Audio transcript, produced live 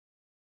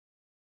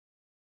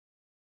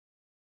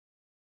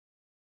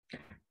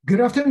Good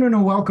afternoon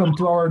and welcome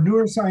to our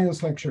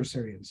neuroscience lecture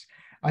series.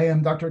 I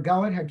am Dr.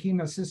 Galit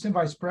Hakim, Assistant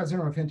Vice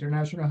President of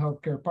International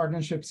Healthcare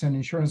Partnerships and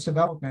Insurance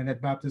Development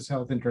at Baptist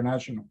Health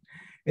International.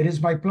 It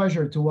is my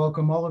pleasure to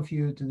welcome all of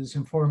you to this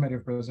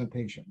informative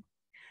presentation.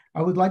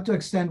 I would like to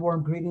extend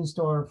warm greetings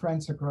to our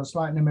friends across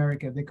Latin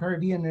America, the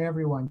Caribbean, and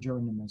everyone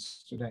joining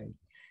us today.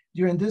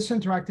 During this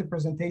interactive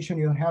presentation,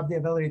 you'll have the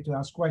ability to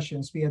ask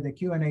questions via the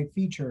Q&A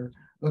feature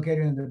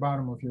located in the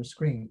bottom of your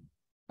screen.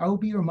 I will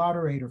be your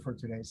moderator for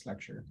today's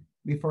lecture.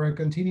 Before I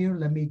continue,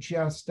 let me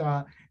just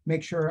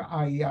make sure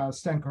I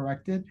stand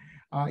corrected.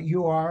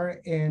 You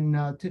are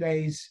in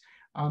today's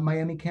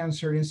Miami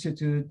Cancer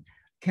Institute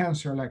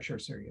Cancer Lecture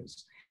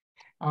Series.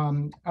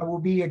 I will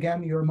be,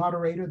 again, your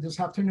moderator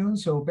this afternoon,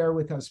 so bear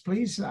with us,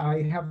 please.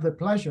 I have the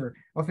pleasure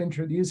of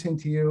introducing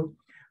to you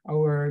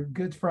our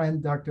good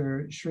friend,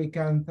 Dr.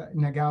 Srikanth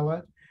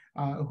Nagalla,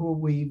 who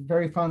we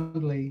very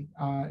fondly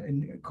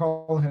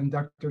call him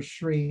Dr.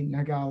 Sri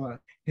Nagalla.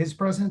 His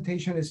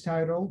presentation is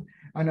titled,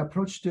 An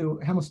Approach to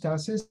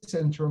Hemostasis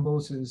and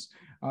Thrombosis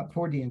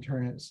for the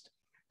Internist.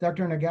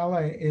 Dr.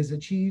 Nagalla is a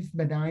Chief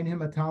Benign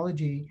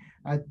Hematology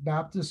at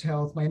Baptist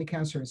Health Miami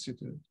Cancer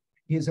Institute.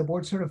 He is a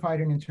board certified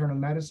in internal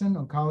medicine,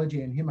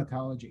 oncology, and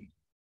hematology.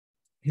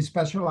 He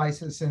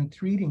specializes in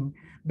treating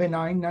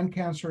benign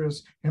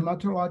non-cancerous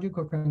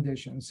hematological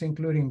conditions,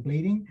 including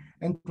bleeding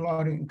and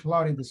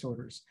clotting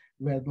disorders,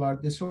 red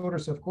blood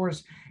disorders, of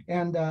course,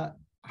 and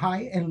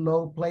high and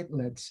low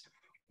platelets,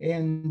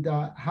 and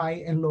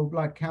high and low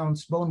blood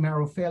counts, bone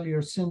marrow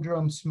failure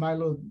syndromes,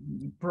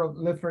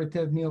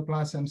 myeloproliferative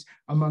neoplasms,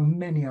 among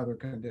many other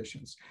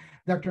conditions.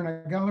 Dr.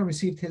 Nagalla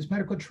received his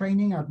medical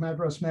training at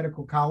Madras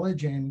Medical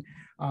College in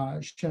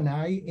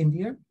Chennai,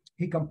 India.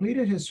 He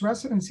completed his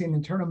residency in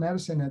internal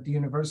medicine at the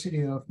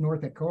University of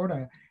North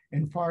Dakota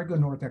in Fargo,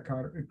 North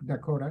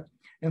Dakota,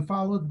 and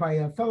followed by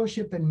a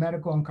fellowship in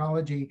medical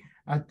oncology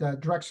at the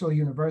Drexel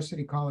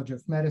University College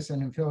of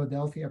Medicine in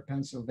Philadelphia,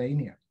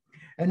 Pennsylvania,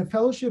 and a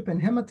fellowship in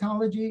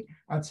hematology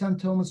at St.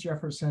 Thomas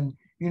Jefferson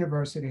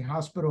University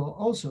Hospital,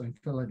 also in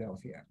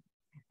Philadelphia.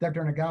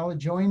 Dr. Nagalla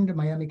joined the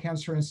Miami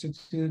Cancer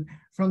Institute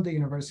from the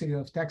University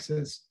of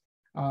Texas,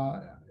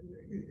 and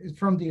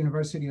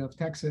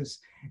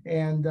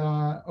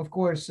of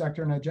course,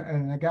 Dr.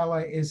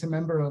 Nagalla is a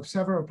member of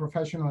several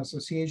professional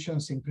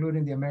associations,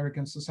 including the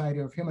American Society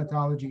of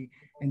Hematology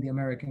and the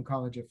American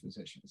College of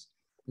Physicians.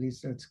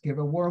 Please, let's give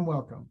a warm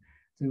welcome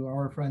to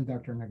our friend,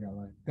 Dr.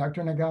 Nagalla.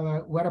 Dr.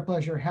 Nagalla, what a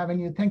pleasure having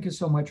you. Thank you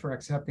so much for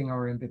accepting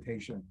our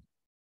invitation.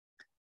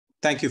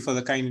 Thank you for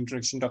the kind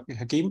introduction, Dr.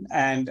 Hakim,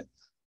 and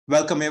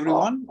welcome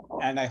everyone.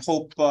 And I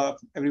hope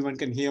everyone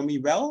can hear me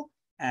well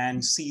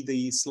and see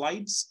the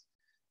slides.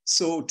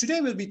 So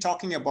today we'll be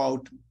talking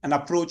about an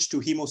approach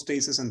to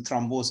hemostasis and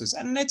thrombosis,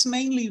 and it's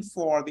mainly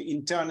for the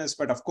internists,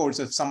 but of course,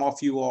 if some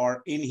of you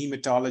are in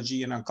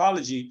hematology and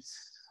oncology,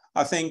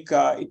 I think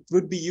it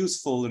would be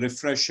useful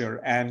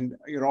refresher, and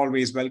you're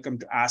always welcome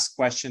to ask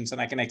questions, and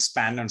I can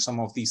expand on some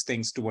of these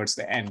things towards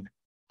the end.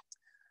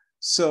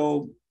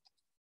 So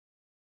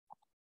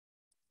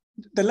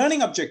the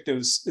learning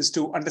objectives is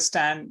to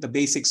understand the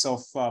basics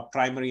of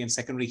primary and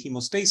secondary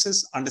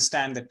hemostasis,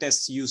 understand the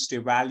tests used to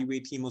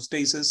evaluate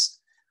hemostasis,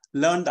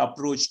 learn the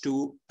approach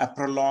to a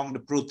prolonged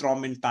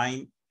prothrombin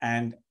time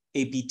and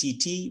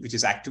APTT, which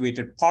is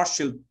activated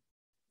partial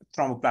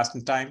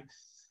thromboplastin time,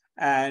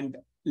 and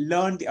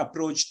learn the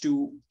approach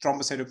to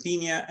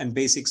thrombocytopenia and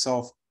basics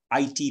of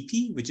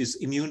ITP, which is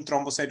immune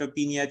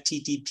thrombocytopenia,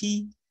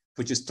 TTP,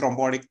 which is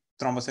thrombotic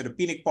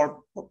thrombocytopenic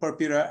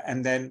purpura,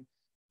 and then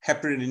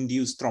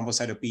heparin-induced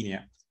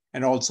thrombocytopenia.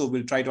 And also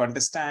we'll try to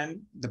understand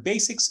the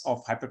basics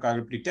of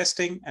hypercoagulability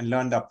testing and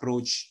learn the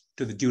approach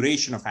to the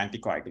duration of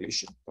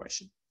anticoagulation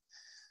question.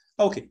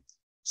 Okay,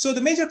 so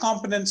the major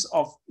components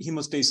of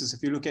hemostasis,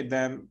 if you look at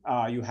them,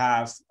 you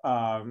have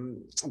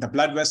the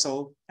blood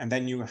vessel, and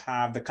then you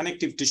have the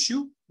connective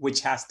tissue,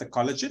 which has the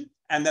collagen.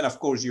 And then of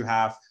course you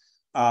have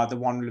the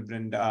von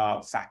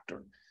Willebrand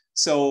factor.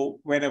 So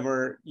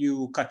whenever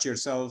you cut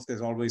yourself,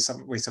 there's always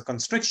some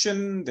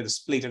vasoconstriction,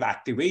 there's platelet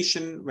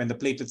activation when the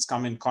platelets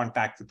come in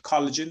contact with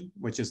collagen,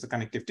 which is the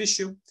connective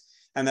tissue.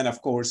 And then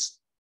of course,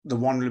 the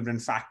von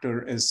Willebrand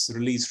factor is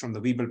released from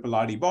the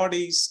Weber-Palade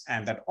bodies,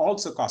 and that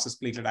also causes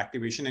platelet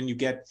activation, and you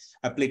get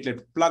a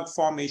platelet plug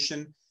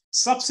formation.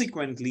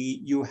 Subsequently,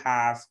 you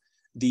have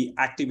the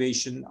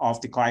activation of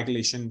the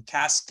coagulation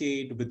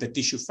cascade with the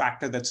tissue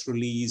factor that's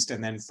released,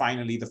 and then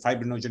finally the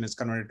fibrinogen is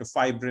converted to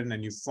fibrin,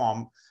 and you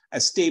form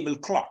a stable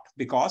clot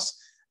because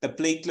the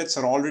platelets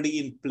are already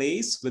in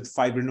place with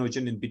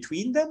fibrinogen in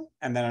between them.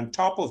 And then on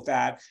top of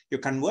that, you're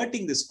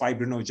converting this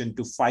fibrinogen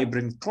to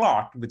fibrin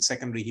clot with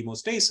secondary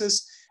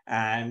hemostasis,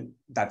 and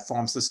that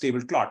forms the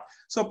stable clot.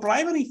 So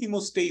primary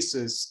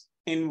hemostasis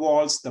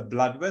involves the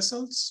blood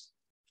vessels,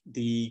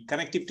 the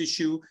connective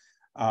tissue,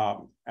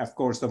 of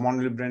course, the von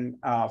Willebrand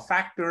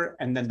factor,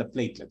 and then the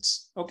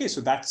platelets. Okay,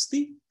 so that's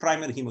the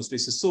primary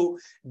hemostasis. So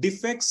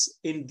defects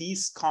in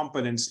these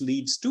components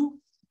leads to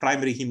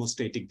primary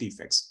hemostatic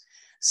defects.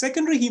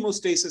 Secondary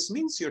hemostasis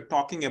means you're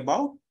talking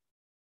about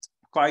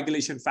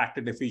coagulation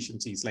factor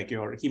deficiencies, like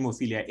your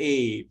hemophilia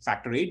A,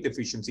 factor 8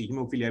 deficiency,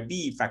 hemophilia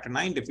B, factor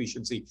 9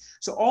 deficiency.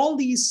 So all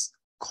these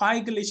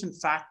coagulation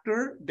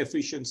factor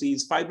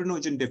deficiencies,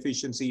 fibrinogen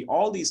deficiency,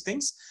 all these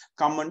things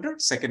come under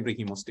secondary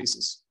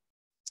hemostasis.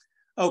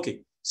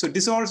 Okay, so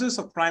disorders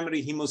of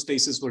primary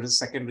hemostasis versus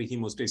secondary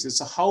hemostasis.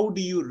 So how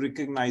do you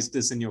recognize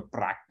this in your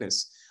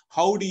practice?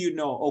 How do you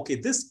know, okay,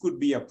 this could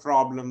be a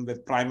problem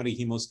with primary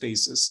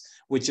hemostasis,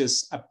 which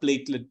is a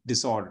platelet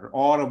disorder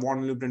or a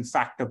von Willebrand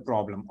factor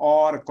problem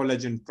or a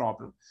collagen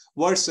problem,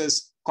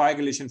 versus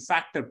coagulation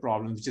factor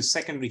problem, which is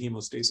secondary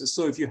hemostasis.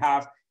 So if you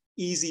have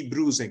easy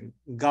bruising,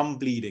 gum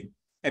bleeding,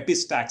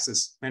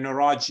 epistaxis,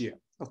 menorrhagia,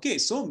 okay,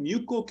 so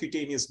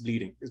mucocutaneous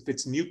bleeding. If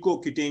it's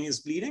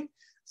mucocutaneous bleeding,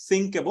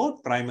 think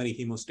about primary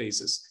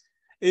hemostasis.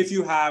 If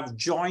you have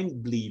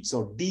joint bleeds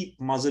or deep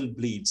muscle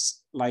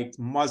bleeds, like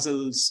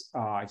muscles,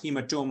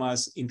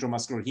 hematomas,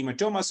 intramuscular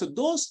hematomas, so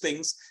those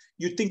things,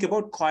 you think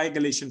about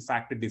coagulation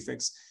factor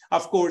defects.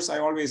 Of course, I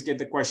always get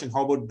the question,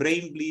 how about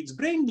brain bleeds?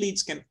 Brain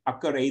bleeds can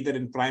occur either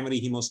in primary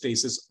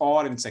hemostasis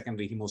or in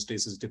secondary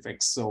hemostasis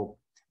defects. So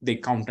they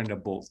count under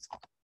both.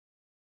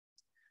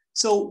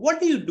 So what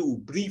do you do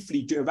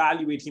briefly to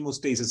evaluate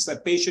hemostasis? A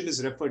patient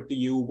is referred to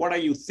you. What are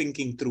you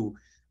thinking through?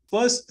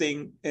 First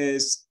thing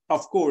is,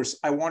 of course,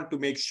 I want to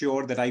make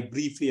sure that I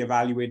briefly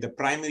evaluate the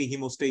primary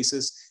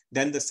hemostasis,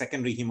 then the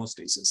secondary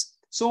hemostasis.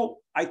 So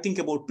I think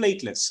about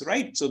platelets,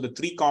 right? So the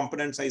three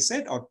components I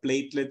said are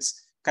platelets,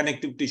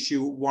 connective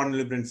tissue, von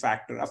Willebrand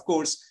factor. Of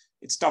course,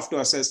 it's tough to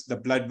assess the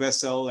blood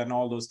vessel and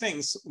all those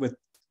things with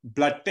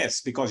blood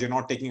tests because you're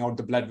not taking out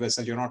the blood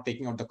vessel, you're not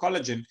taking out the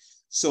collagen.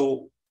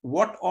 So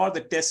what are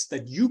the tests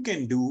that you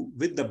can do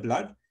with the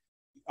blood?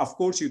 Of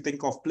course, you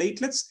think of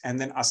platelets and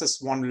then assess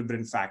von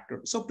Willebrand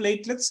factor. So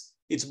platelets,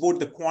 it's both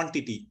the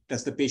quantity.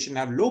 Does the patient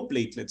have low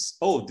platelets?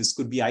 Oh, this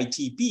could be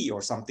ITP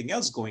or something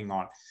else going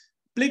on.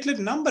 Platelet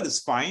number is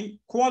fine.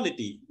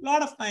 Quality, a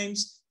lot of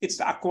times it's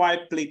the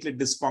acquired platelet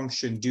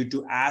dysfunction due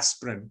to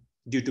aspirin,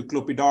 due to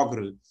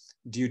clopidogrel,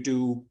 due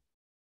to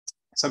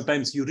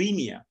sometimes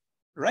uremia,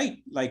 right?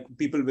 Like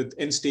people with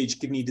end-stage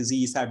kidney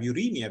disease have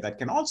uremia that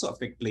can also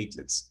affect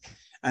platelets.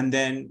 And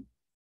then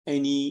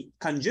any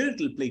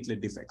congenital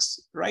platelet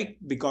defects, right?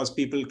 Because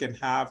people can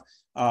have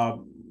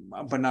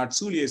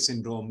Bernard-Soulier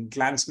syndrome,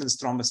 Glanzmann's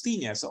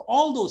thrombasthenia. So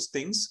all those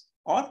things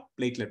are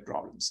platelet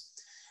problems.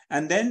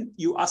 And then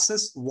you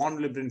assess von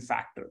Willebrand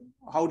factor.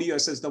 How do you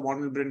assess the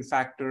von Willebrand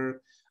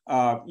factor?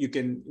 You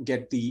can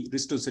get the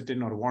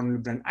ristocetin or von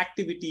Willebrand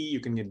activity, you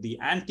can get the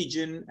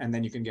antigen, and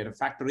then you can get a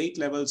factor 8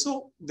 level.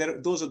 So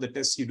those are the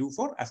tests you do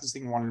for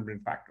assessing von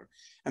Willebrand factor.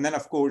 And then,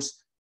 of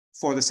course,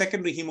 for the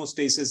secondary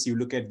hemostasis, you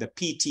look at the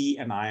PT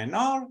and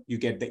INR, you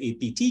get the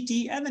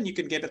APTT, and then you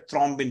can get a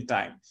thrombin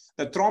time.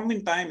 The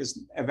thrombin time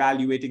is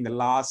evaluating the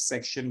last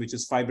section, which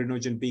is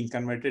fibrinogen being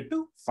converted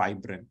to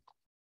fibrin.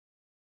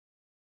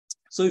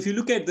 So if you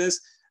look at this,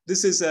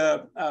 this is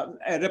a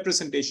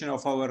representation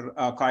of our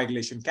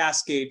coagulation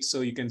cascade.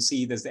 So you can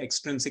see there's the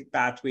extrinsic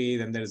pathway,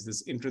 then there's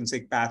this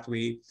intrinsic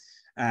pathway.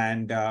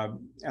 And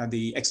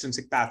the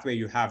extrinsic pathway,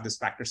 you have this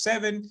factor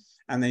 7.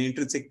 And then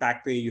intrinsic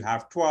pathway, you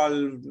have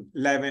 12,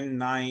 11,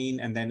 9,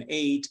 and then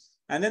 8.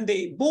 And then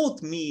they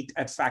both meet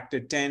at factor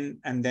 10,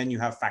 and then you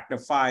have factor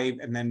 5.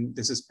 And then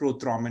this is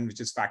prothrombin,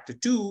 which is factor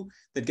 2,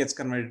 that gets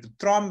converted to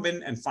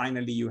thrombin. And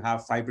finally, you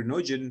have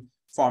fibrinogen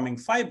forming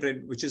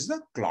fibrin, which is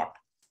the clot.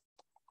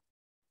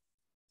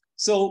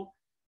 So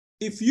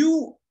if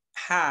you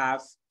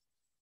have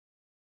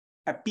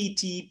a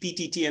PT,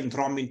 PTT, and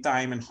thrombin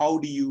time, and how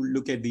do you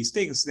look at these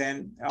things,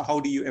 then how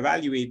do you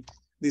evaluate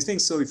these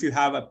things? So if you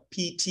have a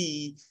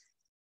PT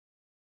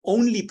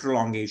only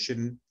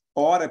prolongation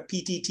or a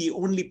PTT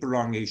only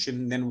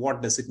prolongation, then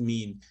what does it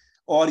mean?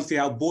 Or if you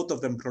have both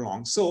of them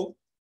prolonged. So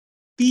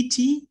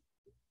PT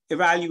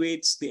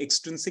evaluates the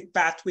extrinsic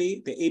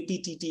pathway, the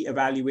APTT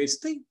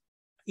evaluates the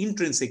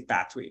intrinsic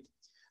pathway.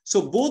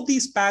 So both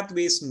these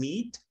pathways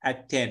meet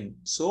at 10.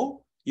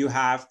 So you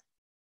have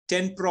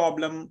 10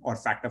 problem or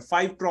factor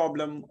 5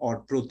 problem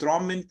or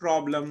prothrombin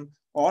problem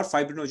or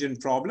fibrinogen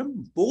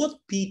problem. Both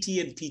PT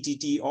and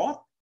PTT are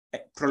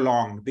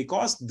prolonged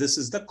because this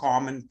is the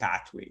common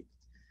pathway.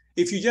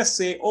 If you just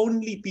say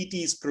only PT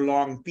is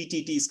prolonged,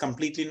 PTT is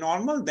completely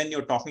normal, then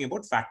you're talking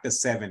about factor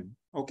 7,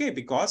 okay?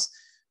 Because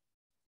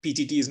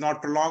PTT is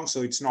not prolonged,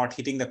 so it's not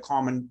hitting the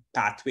common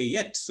pathway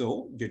yet.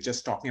 So you're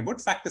just talking about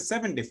factor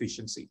 7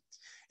 deficiency.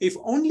 If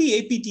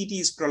only APTT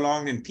is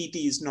prolonged and PT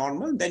is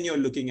normal, then you're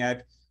looking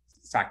at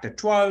factor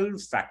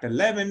 12, factor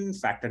 11,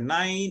 factor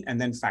 9,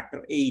 and then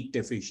factor 8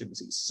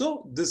 deficiencies.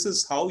 So this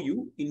is how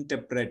you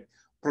interpret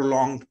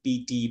prolonged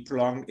PT,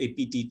 prolonged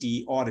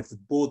APTT, or if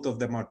both of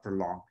them are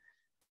prolonged.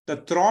 The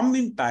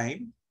thrombin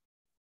time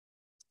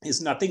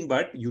is nothing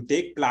but you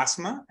take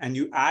plasma and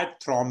you add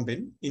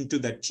thrombin into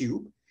the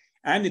tube,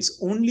 and it's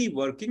only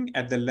working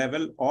at the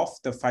level of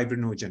the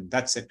fibrinogen.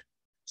 That's it.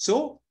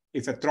 So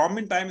if a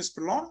thrombin time is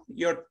prolonged,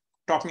 you're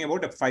talking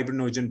about a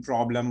fibrinogen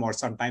problem or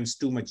sometimes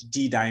too much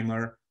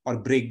D-dimer or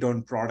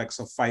breakdown products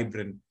of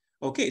fibrin.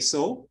 Okay,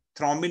 so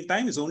thrombin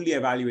time is only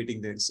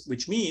evaluating this,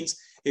 which means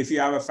if you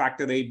have a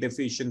factor VIII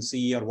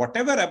deficiency or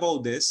whatever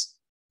above this,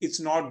 it's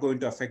not going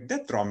to affect the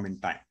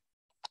thrombin time.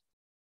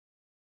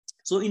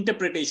 So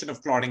interpretation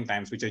of clotting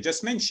times, which I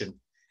just mentioned.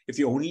 If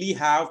you only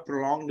have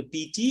prolonged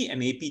PT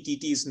and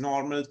APTT is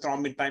normal,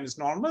 thrombin time is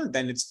normal,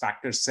 then its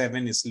factor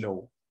 7 is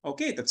low.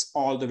 Okay, that's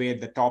all the way at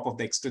the top of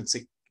the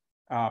extrinsic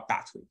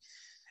pathway.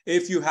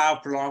 If you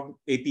have prolonged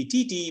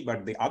APTT,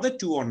 but the other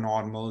two are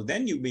normal,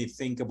 then you may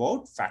think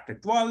about factor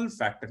 12,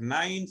 factor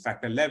 9,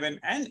 factor 11,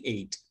 and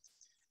 8.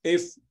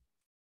 If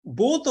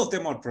both of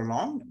them are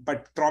prolonged,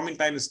 but thrombin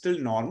time is still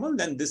normal,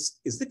 then this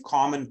is the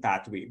common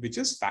pathway, which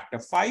is factor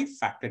 5,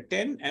 factor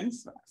 10, and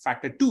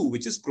factor 2,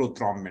 which is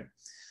prothrombin.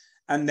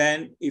 And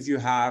then if you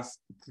have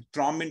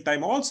thrombin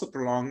time also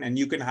prolonged, and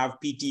you can have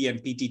PT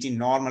and PTT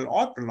normal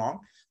or prolonged,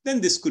 then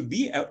this could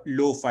be a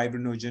low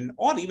fibrinogen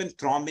or even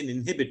thrombin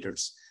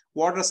inhibitors.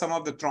 What are some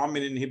of the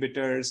thrombin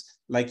inhibitors?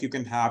 Like you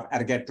can have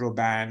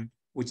ergotroban,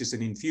 which is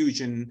an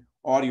infusion,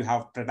 or you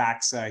have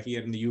Pradaxa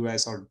here in the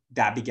US, or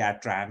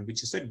dabigatran,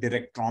 which is a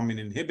direct thrombin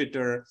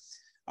inhibitor.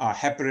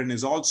 Heparin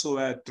is also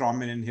a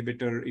thrombin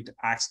inhibitor. It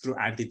acts through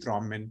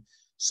antithrombin.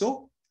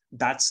 So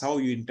that's how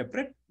you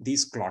interpret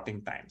these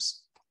clotting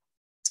times.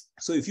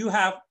 So if you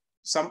have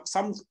some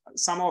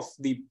of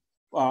the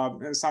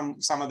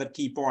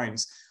key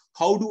points,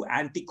 how do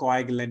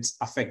anticoagulants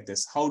affect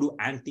this? How do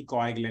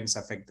anticoagulants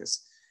affect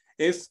this?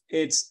 If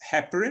it's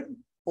heparin,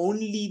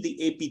 only the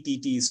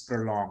APTT is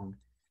prolonged.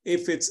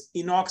 If it's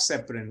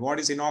enoxaparin, what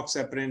is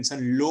enoxaparin? It's a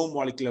low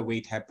molecular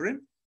weight heparin.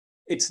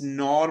 It's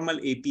normal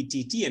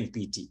APTT and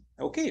PT.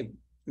 Okay,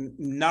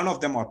 none of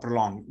them are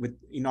prolonged with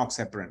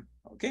enoxaparin.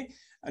 Okay,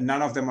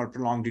 none of them are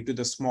prolonged due to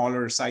the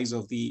smaller size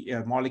of the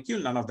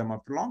molecule. None of them are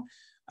prolonged.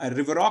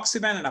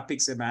 Rivaroxaban and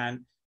apixaban.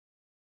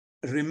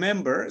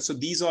 Remember, so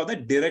these are the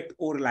direct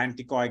oral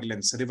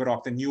anticoagulants.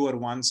 Rivarox, the newer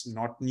ones,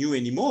 not new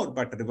anymore,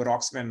 but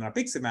rivaroxaban and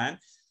apixaban.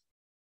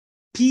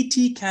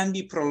 PT can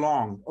be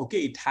prolonged.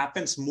 Okay, it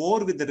happens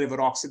more with the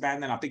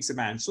rivaroxaban than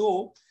apixaban.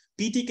 So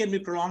PT can be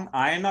prolonged,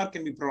 INR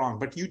can be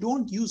prolonged, but you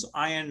don't use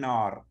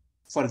INR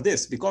for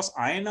this because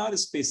INR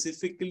is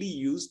specifically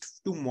used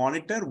to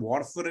monitor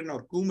warfarin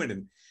or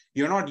Coumadin.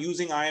 You're not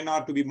using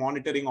INR to be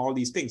monitoring all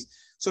these things.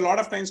 So a lot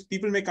of times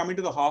people may come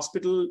into the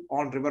hospital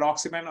on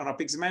rivaroxaban or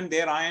apixaban,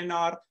 their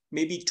INR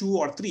may be 2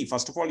 or 3.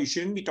 First of all, you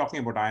shouldn't be talking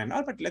about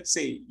INR, but let's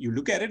say you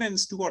look at it and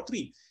it's 2 or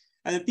 3.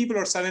 And then people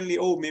are suddenly,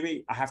 oh,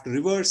 maybe I have to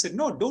reverse it.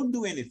 No, don't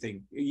do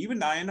anything. Even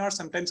INR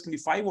sometimes can be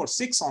 5 or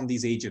 6 on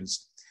these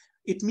agents.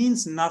 It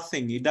means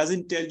nothing. It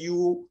doesn't tell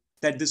you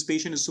that this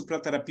patient is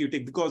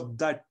supratherapeutic because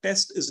that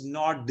test is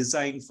not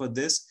designed for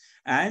this.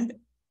 And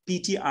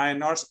PT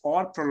INRs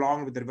are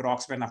prolonged with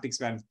rivaroxaban,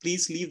 apixaban.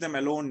 Please leave them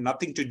alone,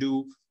 nothing to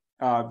do.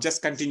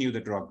 Just continue the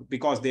drug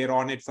because they're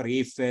on it for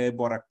AFib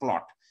or a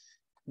clot.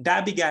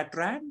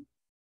 Dabigatran,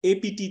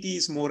 APTT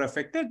is more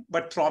affected,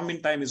 but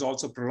thrombin time is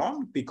also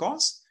prolonged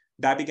because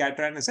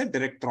dabigatran is a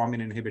direct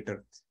thrombin inhibitor.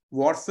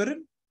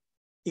 Warfarin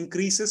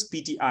increases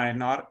PT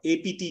INR.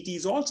 APTT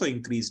is also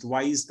increased.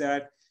 Why is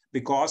that?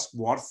 Because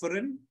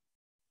warfarin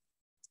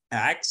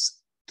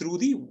acts through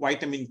the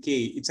vitamin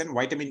K. It's a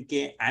vitamin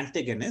K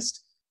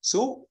antagonist.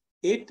 So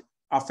it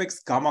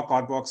affects gamma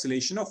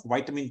carboxylation of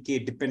vitamin K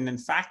dependent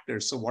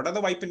factors. So what are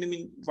the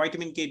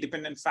vitamin K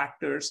dependent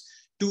factors?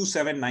 2,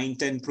 7, 9,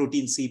 10,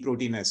 protein C,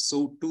 protein S.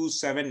 So 2,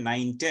 7,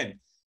 9, 10.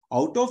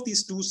 Out of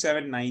these 2,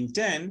 7, 9,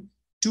 10,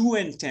 2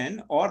 and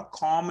 10 are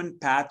common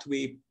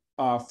pathway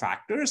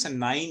factors, and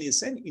 9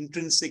 is an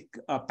intrinsic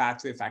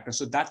pathway factor.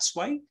 So that's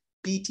why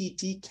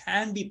PTT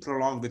can be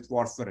prolonged with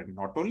warfarin.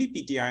 Not only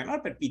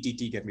PT-INR, but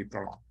PTT can be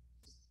prolonged.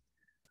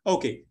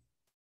 Okay,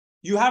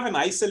 you have an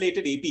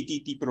isolated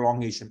APTT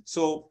prolongation.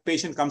 So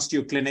patient comes to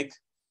your clinic,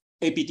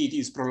 APTT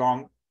is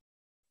prolonged.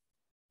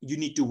 You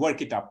need to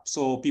work it up.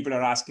 So people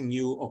are asking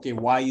you, okay,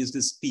 why is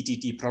this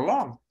PTT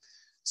prolonged?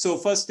 So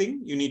first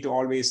thing, you need to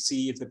always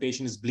see if the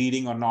patient is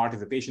bleeding or not. If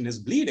the patient is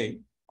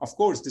bleeding, of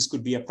course, this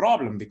could be a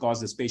problem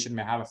because this patient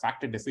may have a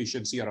factor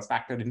deficiency or a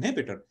factor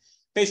inhibitor.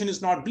 Patient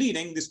is not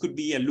bleeding, this could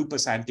be a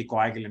lupus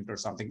anticoagulant or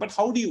something. But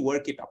how do you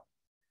work it up?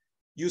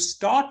 You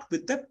start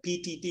with the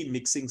PTT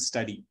mixing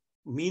study,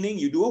 meaning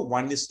you do a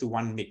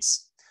 1:1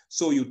 mix.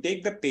 So you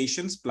take the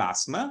patient's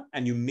plasma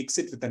and you mix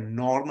it with a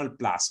normal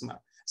plasma.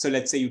 So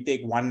let's say you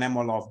take 1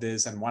 ml of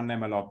this and 1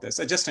 ml of this,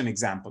 just an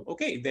example.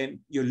 Okay, then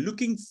you're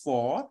looking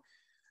for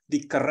the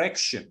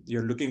correction.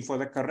 You're looking for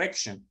the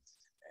correction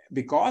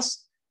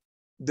because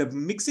the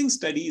mixing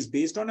study is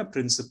based on a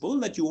principle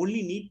that you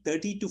only need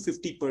 30 to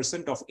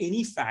 50% of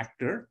any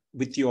factor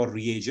with your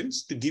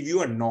reagents to give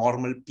you a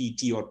normal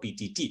PT or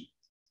PTT.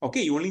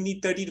 Okay, you only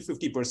need 30 to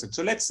 50%.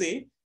 So let's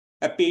say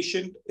a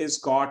patient has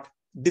got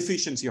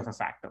deficiency of a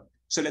factor.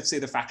 So let's say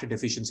the factor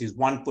deficiency is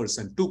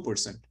 1%,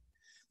 2%.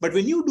 But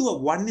when you do a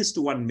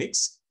 1:1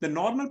 mix, the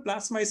normal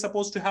plasma is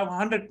supposed to have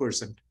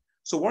 100%.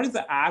 So what is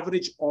the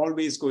average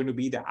always going to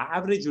be? The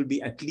average will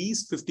be at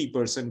least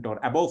 50% or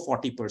above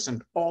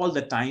 40% all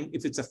the time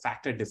if it's a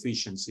factor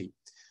deficiency.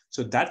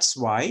 So that's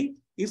why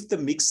if the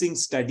mixing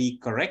study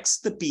corrects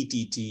the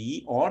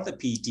PTT or the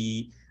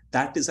PT,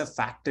 that is a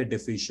factor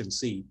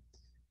deficiency.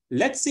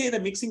 Let's say the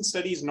mixing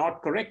study is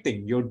not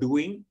correcting. You're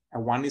doing a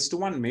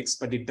 1:1 mix,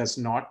 but it does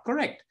not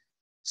correct.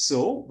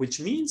 So, which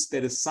means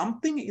there is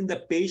something in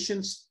the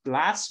patient's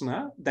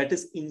plasma that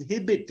is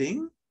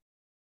inhibiting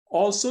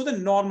also the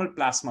normal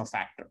plasma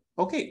factor.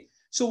 Okay.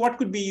 So what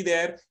could be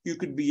there? You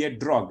could be a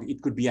drug.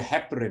 It could be a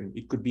heparin.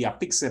 It could be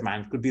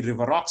apixaban. It could be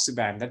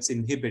rivaroxaban that's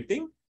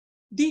inhibiting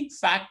the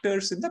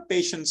factors in the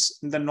patient's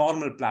in the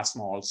normal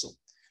plasma also.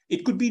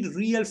 It could be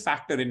real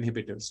factor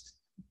inhibitors.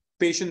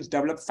 Patients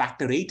develop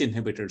factor VIII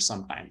inhibitors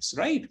sometimes,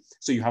 right?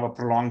 So you have a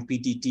prolonged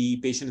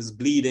PTT, patient is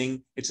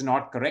bleeding, it's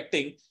not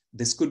correcting.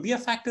 This could be a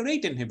factor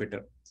VIII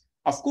inhibitor.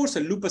 Of course, a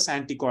lupus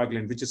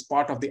anticoagulant, which is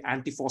part of the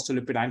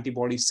antiphospholipid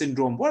antibody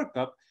syndrome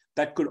workup,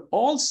 that could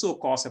also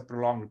cause a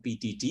prolonged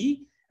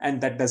PTT,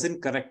 and that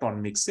doesn't correct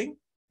on mixing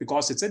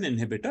because it's an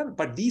inhibitor,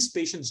 but these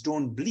patients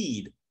don't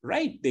bleed,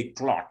 right? They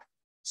clot.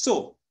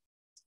 So,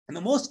 and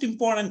the most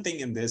important thing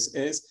in this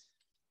is,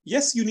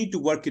 yes, you need to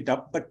work it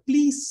up, but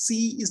please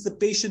see, is the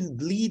patient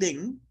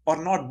bleeding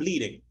or not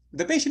bleeding? If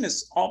the patient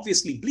is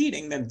obviously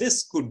bleeding, then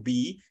this could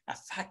be a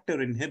factor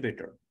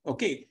inhibitor,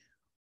 okay?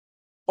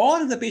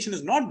 Or if the patient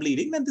is not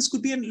bleeding, then this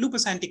could be a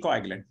lupus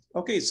anticoagulant.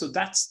 Okay, so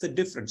that's the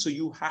difference. So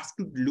you have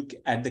to look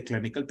at the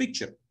clinical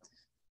picture.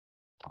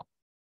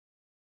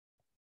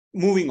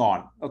 Moving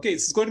on. Okay,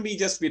 it's going to be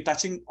just, we're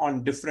touching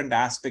on different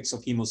aspects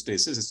of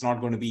hemostasis. It's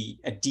not going to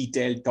be a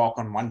detailed talk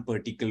on one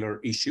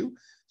particular issue,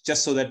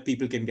 just so that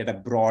people can get a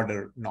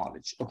broader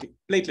knowledge. Okay,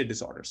 platelet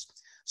disorders.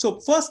 So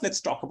first,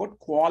 let's talk about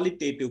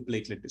qualitative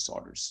platelet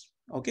disorders.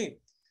 Okay,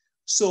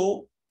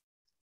 so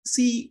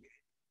see,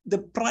 the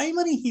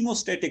primary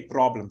hemostatic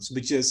problems,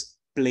 which is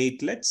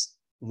platelets,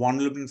 von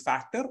Willebrand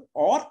factor,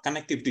 or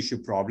connective tissue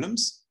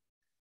problems,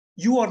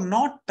 you are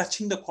not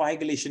touching the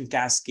coagulation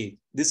cascade.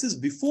 This is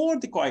before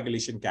the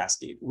coagulation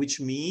cascade,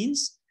 which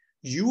means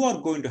you are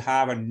going to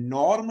have a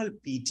normal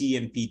PT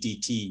and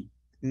PTT,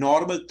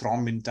 normal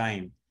thrombin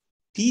time.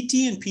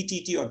 PT and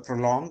PTT are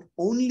prolonged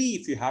only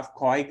if you have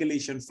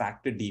coagulation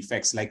factor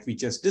defects like we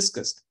just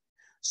discussed.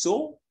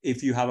 So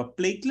if you have a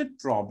platelet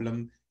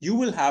problem, you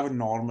will have a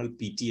normal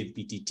PT and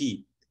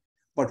PTT.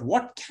 But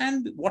what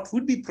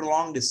would be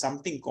prolonged is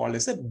something called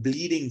as a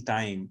bleeding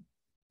time.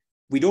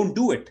 We don't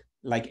do it.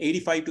 Like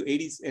 85 to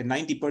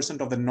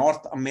 90% of the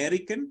North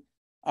American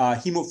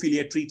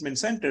hemophilia treatment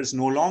centers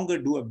no longer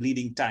do a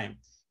bleeding time.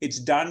 It's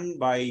done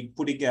by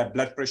putting a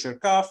blood pressure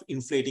cuff,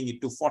 inflating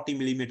it to 40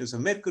 millimeters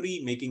of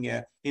mercury, making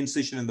an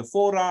incision in the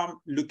forearm,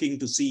 looking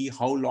to see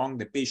how long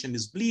the patient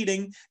is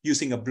bleeding,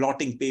 using a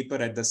blotting paper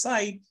at the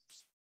side.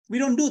 We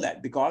don't do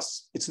that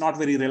because it's not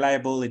very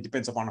reliable. It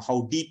depends upon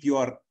how deep you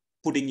are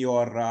putting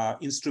your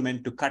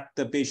instrument to cut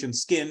the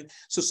patient's skin.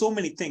 So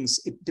many things.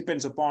 It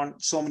depends upon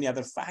so many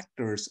other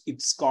factors.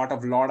 It's got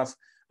a lot of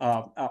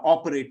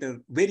operator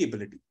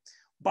variability.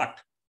 But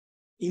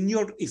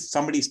if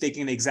somebody is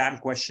taking an exam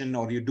question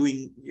or you're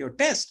doing your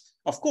test,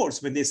 of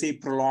course, when they say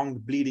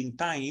prolonged bleeding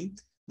time,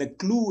 the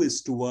clue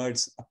is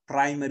towards a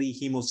primary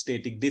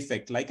hemostatic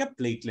defect like a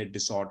platelet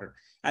disorder.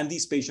 And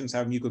these patients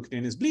have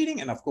mucocutaneous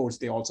bleeding. And of course,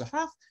 they also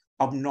have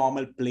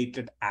abnormal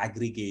platelet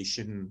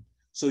aggregation.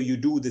 So you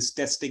do this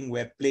testing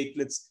where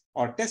platelets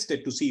are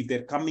tested to see if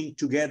they're coming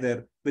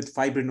together with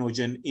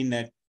fibrinogen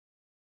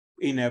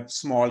in a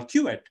small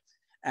cuvette.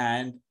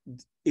 And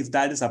if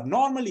that is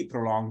abnormally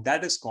prolonged,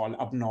 that is called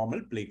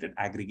abnormal platelet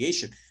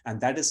aggregation. And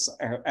that is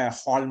a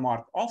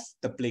hallmark of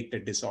the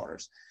platelet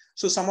disorders.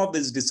 So some of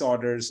these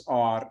disorders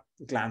are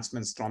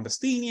Glanzmann's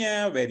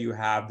thrombocythemia, where you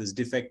have this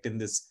defect in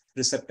this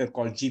receptor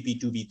called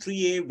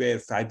GP2B3A, where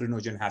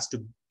fibrinogen has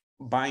to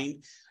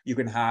bind. You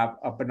can have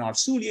a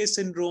Bernard-Soulier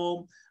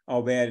syndrome,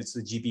 where it's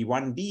the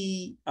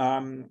GP1B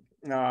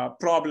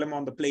problem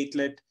on the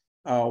platelet,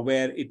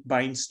 where it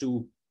binds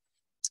to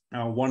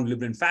von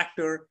Willebrand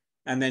factor.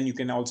 And then you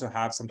can also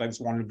have sometimes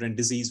von Willebrand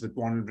disease with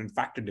von Willebrand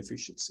factor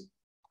deficiency.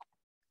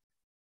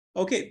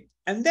 Okay,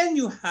 and then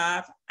you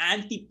have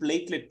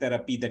antiplatelet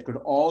therapy that could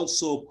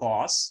also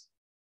cause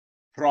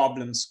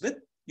problems with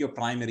your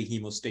primary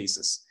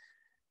hemostasis.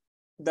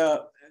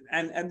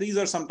 And these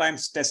are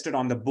sometimes tested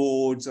on the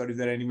boards, or if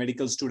there are any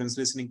medical students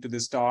listening to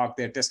this talk,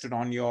 they're tested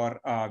on your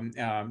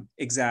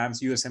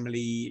exams,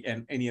 USMLE,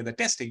 and any other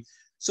testing.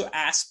 So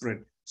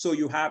aspirin. So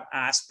you have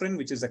aspirin,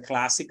 which is a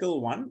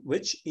classical one,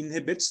 which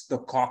inhibits the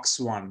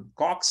COX-1.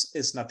 COX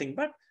is nothing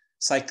but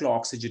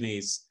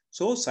cyclooxygenase.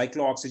 So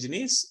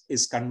cyclooxygenase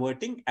is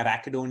converting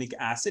arachidonic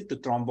acid to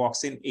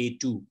thromboxane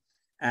A2.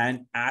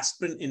 And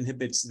aspirin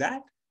inhibits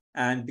that.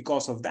 And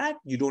because of that,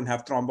 you don't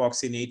have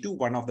thromboxane A2,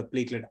 one of the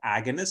platelet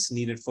agonists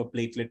needed for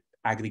platelet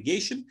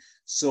aggregation.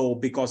 So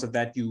because of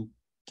that, you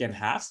can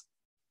have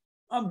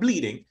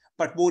bleeding.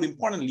 But more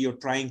importantly, you're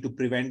trying to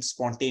prevent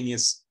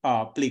spontaneous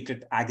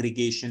platelet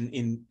aggregation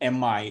in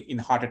MI, in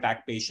heart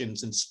attack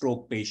patients and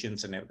stroke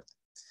patients and everything.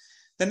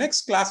 The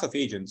next class of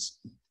agents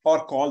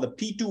are called the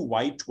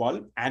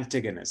P2Y12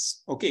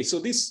 antagonists. Okay, so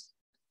this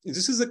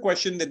is a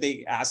question that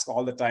they ask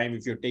all the time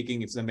if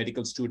it's a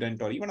medical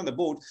student or even on the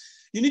board.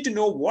 You need to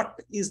know what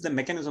is the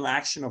mechanism of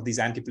action of these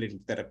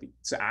antiplatelet therapy.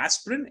 So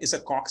aspirin is a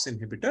COX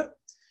inhibitor.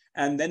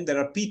 And then there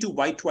are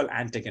P2Y12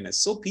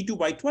 antagonists. So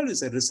P2Y12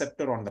 is a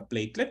receptor on the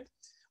platelet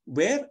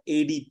where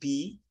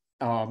ADP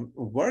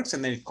works,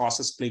 and then it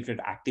causes platelet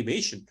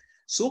activation.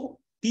 So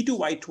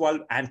P2Y12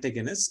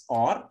 antagonists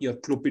are your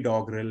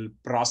clopidogrel,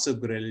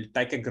 prasugrel,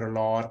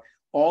 ticagrelor,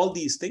 all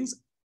these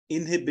things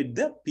inhibit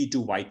the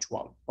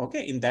P2Y12.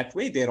 Okay, in that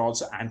way, they're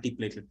also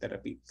antiplatelet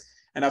therapy.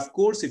 And of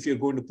course, if you're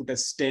going to put a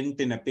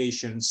stent in a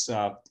patient's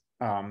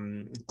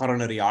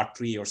coronary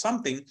artery or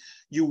something,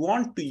 you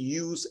want to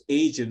use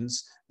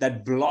agents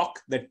that block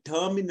the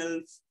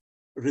terminal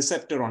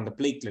receptor on the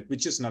platelet,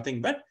 which is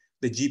nothing but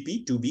the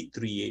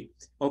GP2B3A.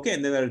 Okay,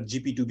 and there are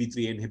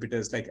GP2B3A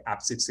inhibitors like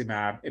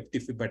abciximab,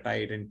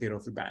 eptifibatide, and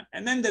tirofiban.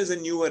 And then there's a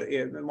newer,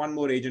 one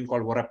more agent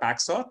called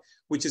vorapaxar,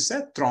 which is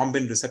a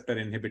thrombin receptor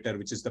inhibitor,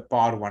 which is the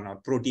PAR1 or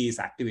protease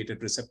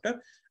activated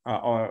receptor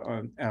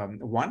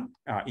one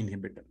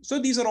inhibitor. So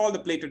these are all the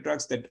platelet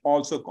drugs that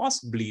also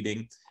cause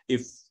bleeding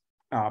if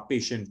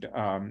patient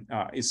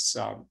is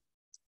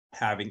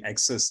having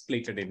excess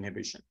platelet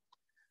inhibition.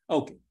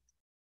 Okay.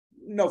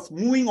 Now,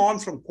 moving on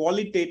from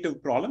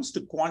qualitative problems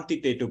to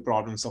quantitative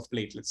problems of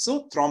platelets.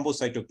 So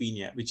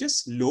thrombocytopenia, which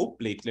is low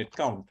platelet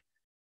count.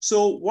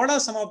 So what are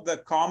some of the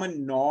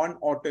common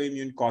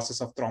non-autoimmune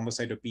causes of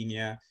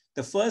thrombocytopenia?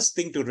 The first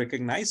thing to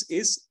recognize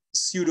is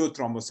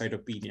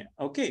pseudothrombocytopenia.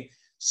 Okay,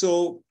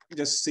 so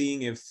just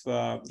seeing if,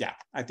 yeah,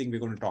 I think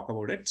we're going to talk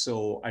about it.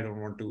 So I don't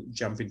want to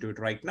jump into it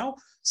right now.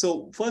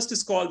 So first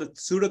is called the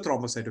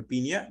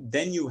pseudothrombocytopenia.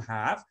 Then you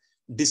have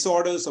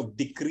disorders of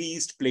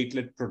decreased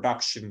platelet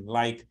production,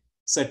 like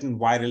certain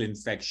viral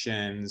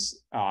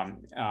infections,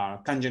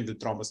 congenital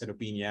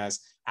thrombocytopenias,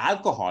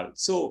 alcohol.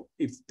 So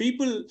if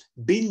people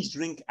binge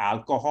drink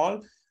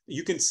alcohol,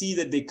 you can see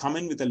that they come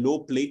in with a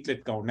low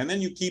platelet count, and then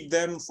you keep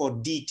them for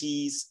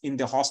DTs in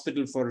the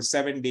hospital for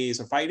 7 days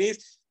or 5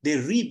 days, they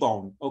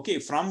rebound. Okay,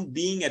 from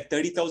being at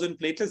 30,000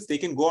 platelets, they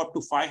can go up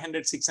to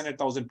 500,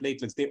 600,000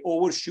 platelets. They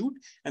overshoot,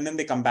 and then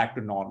they come back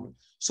to normal.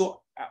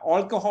 So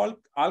alcohol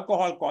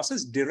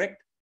causes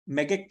direct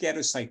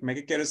megakaryocyte.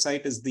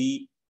 Megakaryocyte is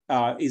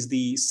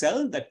the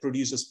cell that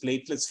produces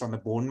platelets from the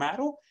bone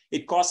marrow.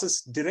 It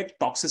causes direct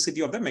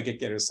toxicity of the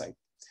megakaryocyte.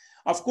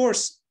 Of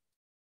course,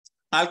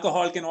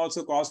 alcohol can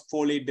also cause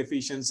folate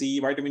deficiency,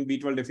 vitamin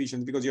B12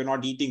 deficiency, because you're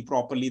not eating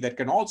properly. That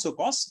can also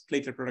cause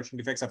platelet production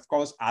defects. Of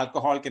course,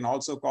 alcohol can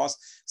also cause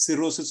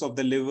cirrhosis of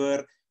the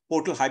liver,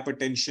 portal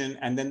hypertension,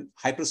 and then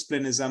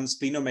hypersplenism,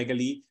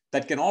 splenomegaly.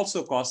 That can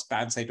also cause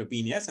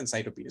pancytopenias and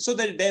cytopenias. So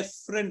there are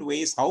different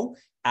ways how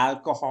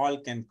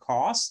alcohol can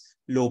cause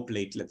low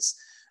platelets.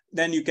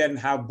 Then you can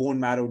have bone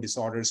marrow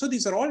disorders. So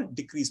these are all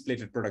decreased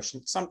platelet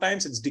production.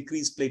 Sometimes it's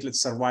decreased platelet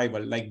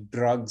survival, like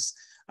drugs,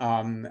 DIC,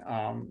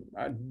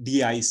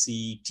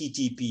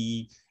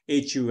 TTP,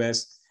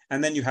 HUS,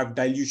 and then you have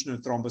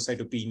dilutional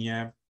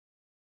thrombocytopenia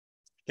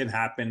can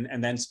happen,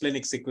 and then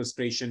splenic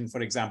sequestration.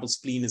 For example,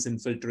 spleen is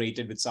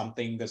infiltrated with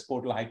something, there's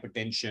portal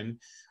hypertension,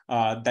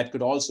 that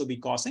could also be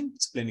causing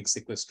splenic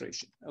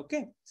sequestration.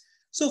 Okay,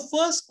 so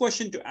first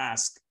question to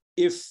ask,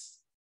 if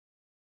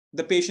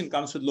the patient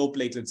comes with low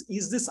platelets,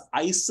 is this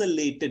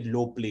isolated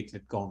low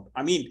platelet count?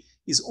 I mean,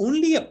 is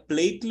only a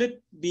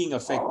platelet being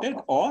affected,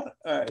 or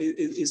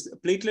is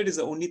platelet is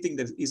the only thing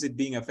that is it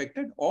being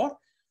affected, or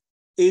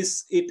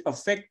is it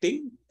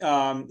affecting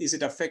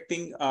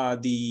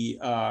the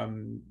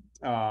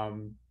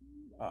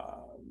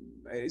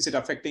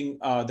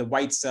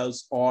white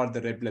cells or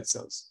the red blood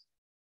cells?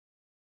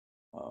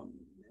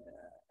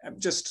 I'm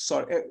just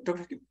sorry,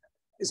 Dr.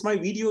 Is my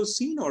video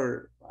seen,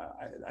 or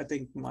I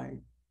think my...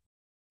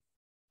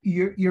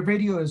 Your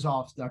video is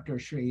off, Dr.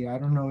 Sri. I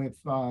don't know if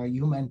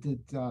you meant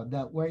it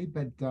that way,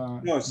 but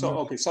no. So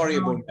okay, sorry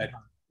about that.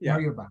 Yeah,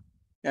 you're back.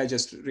 I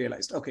just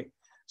realized. Okay,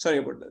 sorry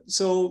about that.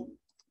 So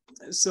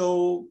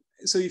the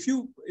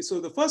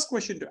first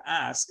question to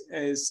ask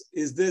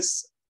is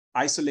this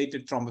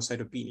isolated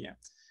thrombocytopenia?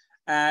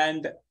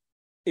 And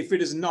if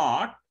it is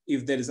not,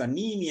 if there is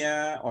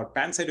anemia or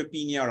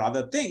pancytopenia or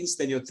other things,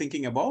 then you're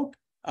thinking about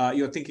a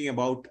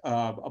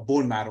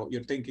bone marrow.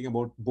 You're thinking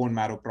about bone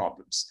marrow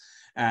problems.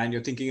 And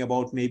you're thinking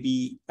about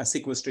maybe a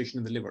sequestration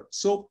in the liver.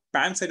 So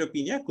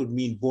pancytopenia could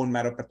mean bone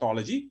marrow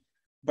pathology,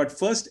 but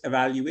first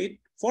evaluate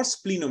for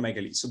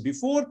splenomegaly. So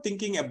before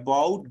thinking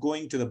about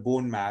going to the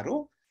bone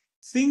marrow,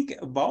 think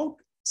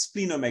about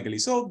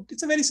splenomegaly. So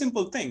it's a very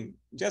simple thing.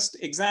 Just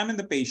examine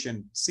the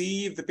patient,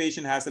 see if the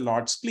patient has a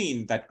large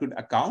spleen. That could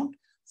account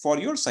for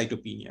your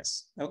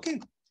cytopenias.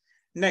 Okay.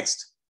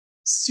 Next,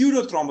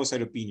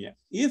 pseudothrombocytopenia.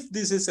 If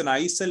this is an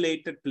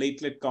isolated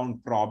platelet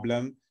count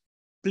problem,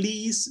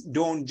 please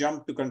don't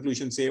jump to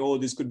conclusions, say, oh,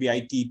 this could be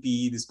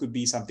ITP, this could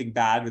be something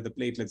bad with the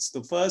platelets.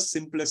 The first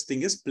simplest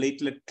thing is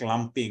platelet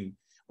clumping,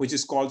 which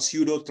is called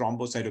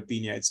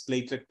pseudothrombocytopenia. It's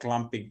platelet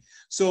clumping.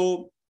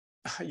 So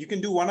you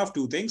can do one of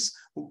two things.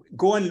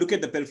 Go and look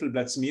at the peripheral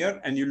blood smear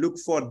and you look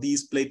for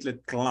these platelet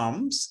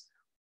clumps,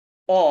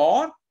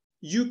 or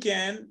you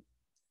can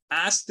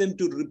ask them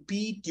to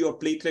repeat your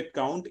platelet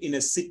count in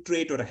a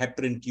citrate or a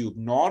heparin tube.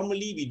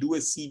 Normally, we do a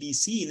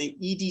CBC in an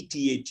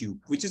EDTA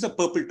tube, which is a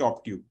purple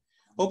top tube.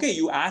 Okay,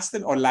 you ask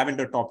them, or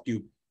lavender top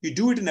tube. You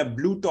do it in a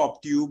blue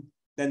top tube,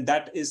 then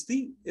that is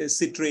the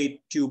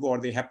citrate tube or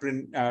the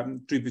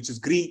heparin tube, which is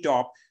green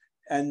top.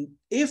 And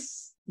if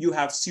you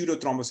have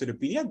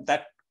pseudothrombocytopenia,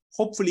 that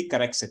hopefully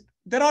corrects it.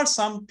 There are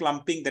some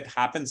clumping that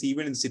happens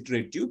even in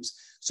citrate tubes.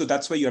 So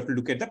that's why you have to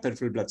look at the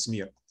peripheral blood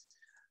smear.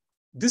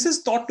 This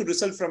is thought to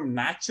result from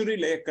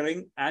naturally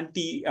occurring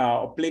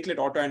platelet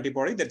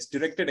autoantibody that's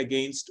directed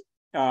against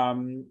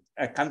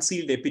a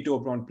concealed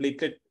epitope on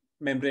platelet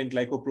membrane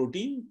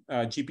glycoprotein,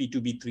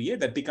 GP2B3A,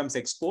 that becomes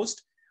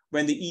exposed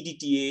when the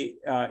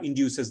EDTA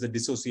induces the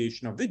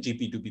dissociation of the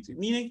GP2B3,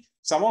 meaning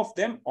some of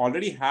them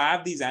already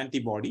have these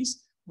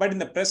antibodies, but in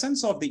the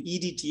presence of the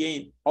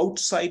EDTA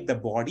outside the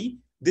body,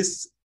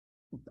 this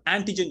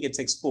antigen gets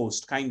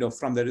exposed kind of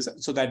from the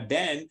result, so that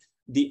then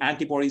the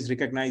antibodies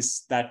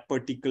recognize that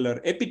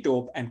particular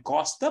epitope and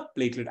cause the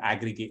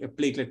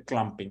platelet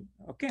clumping.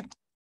 Okay.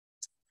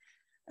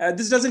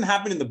 This doesn't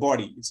happen in the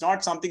body. It's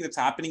not something that's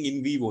happening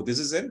in vivo. This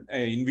is an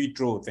in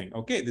vitro thing.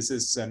 Okay. This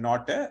is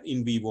not an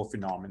in vivo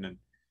phenomenon.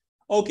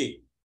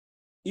 Okay.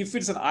 If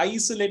it's an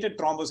isolated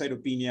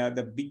thrombocytopenia,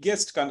 the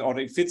biggest, or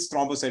if it's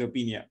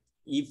thrombocytopenia,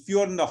 if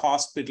you're in the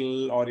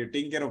hospital or you're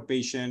taking care of a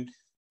patient,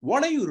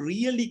 what are you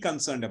really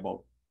concerned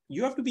about?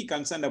 You have to be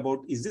concerned about,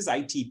 is this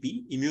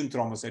ITP, immune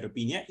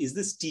thrombocytopenia? Is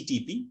this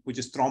TTP, which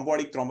is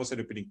thrombotic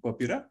thrombocytopenic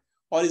purpura?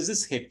 Or is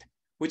this HIT,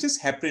 which is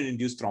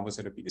heparin-induced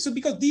thrombocytopenia? So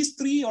because these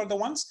three are the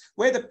ones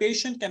where the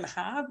patient can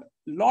have a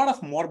lot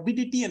of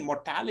morbidity and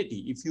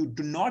mortality if you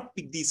do not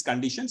pick these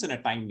conditions in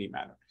a timely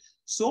manner.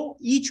 So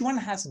each one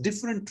has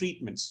different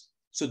treatments.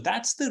 So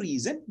that's the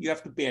reason you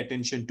have to pay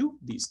attention to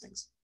these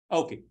things.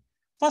 Okay,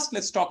 first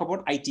let's talk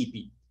about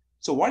ITP.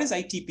 So what is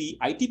ITP?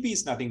 ITP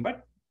is nothing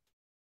but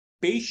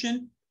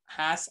patient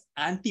has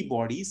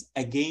antibodies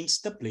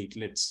against the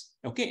platelets.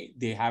 Okay,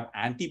 they have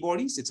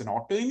antibodies. It's an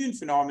autoimmune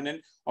phenomenon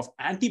of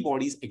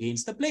antibodies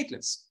against the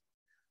platelets.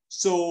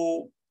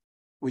 So,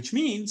 which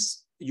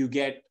means you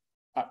get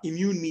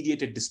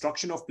immune-mediated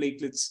destruction of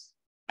platelets,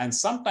 and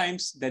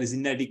sometimes there is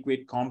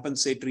inadequate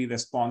compensatory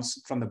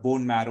response from the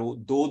bone marrow,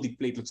 though the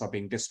platelets are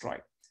being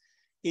destroyed.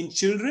 In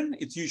children,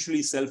 it's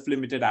usually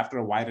self-limited after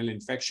a viral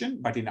infection,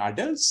 but in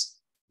adults,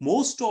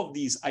 most of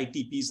these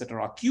ITPs that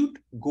are acute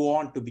go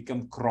on to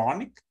become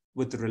chronic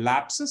with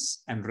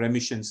relapses and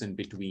remissions in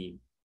between.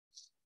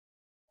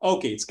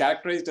 Okay, it's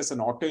characterized as an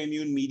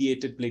autoimmune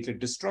mediated platelet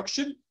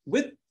destruction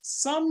with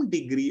some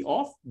degree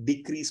of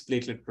decreased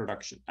platelet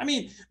production. I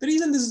mean, the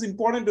reason this is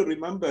important to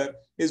remember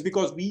is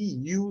because we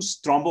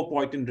use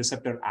thrombopoietin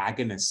receptor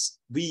agonists.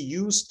 We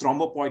use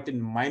thrombopoietin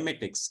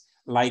mimetics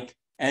like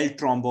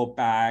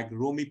L-thrombopag,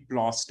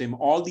 romiplastim,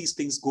 all these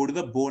things go to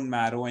the bone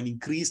marrow and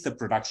increase the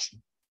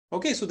production.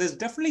 Okay, so there's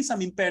definitely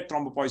some impaired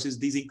thrombopoiesis.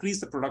 These increase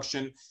the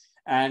production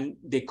and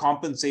they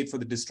compensate for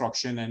the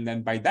destruction. And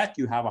then by that,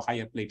 you have a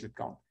higher platelet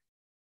count.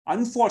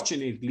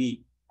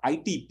 Unfortunately,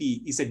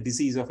 ITP is a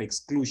disease of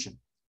exclusion.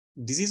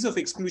 Disease of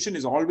exclusion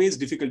is always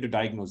difficult to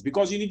diagnose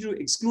because you need to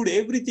exclude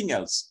everything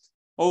else.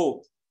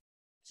 Oh,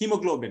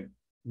 hemoglobin,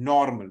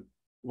 normal.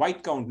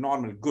 White count,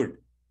 normal, good.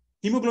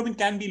 Hemoglobin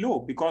can be low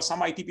because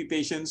some ITP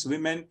patients,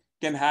 women,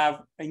 can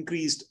have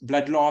increased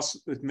blood loss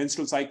with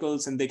menstrual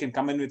cycles and they can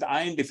come in with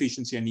iron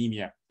deficiency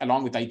anemia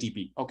along with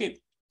ITP. Okay,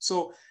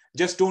 so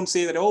just don't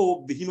say that,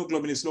 oh, the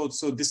hemoglobin is low,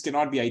 so this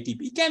cannot be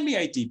ITP. It can be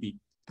ITP,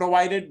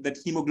 provided that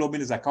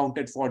hemoglobin is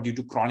accounted for due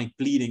to chronic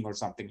bleeding or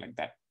something like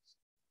that.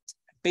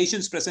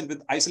 Patients present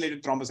with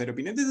isolated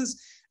thrombocytopenia,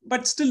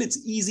 but still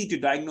it's easy to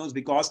diagnose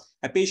because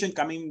a patient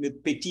coming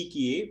with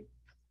petechiae,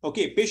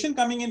 okay, patient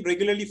coming in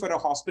regularly for a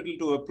hospital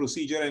to a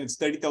procedure and it's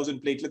 30,000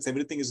 platelets,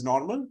 everything is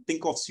normal.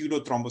 Think of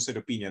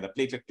pseudothrombocytopenia, the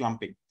platelet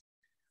clumping.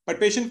 But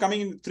patient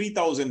coming in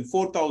 3,000,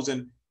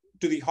 4,000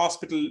 to the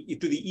hospital,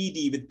 to the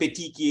ED with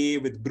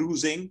petechiae, with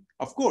bruising,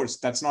 of course,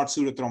 that's not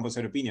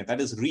pseudothrombocytopenia. That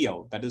is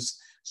real. That is,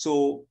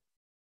 so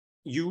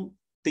you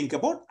think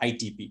about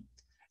ITP.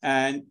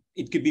 And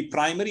it could be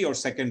primary or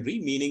secondary,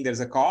 meaning there's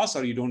a cause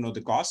or you don't know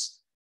the cause.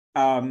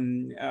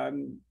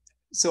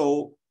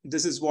 So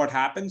this is what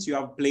happens. You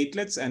have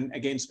platelets and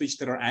against which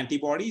there are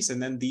antibodies,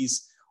 and then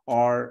these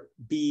are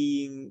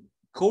being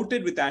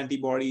coated with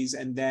antibodies,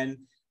 and then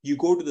you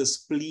go to the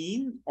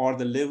spleen or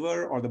the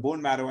liver or the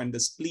bone marrow, and the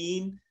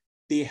spleen,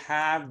 they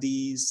have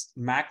these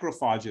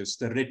macrophages,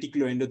 the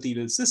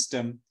reticuloendothelial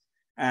system.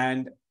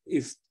 And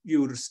if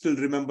you still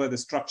remember the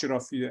structure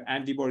of your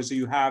antibodies, so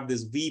you have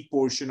this V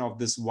portion of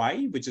this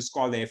Y, which is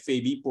called the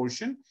FAV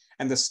portion,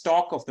 and the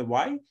stalk of the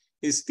Y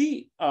is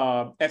the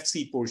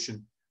FC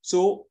portion.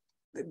 So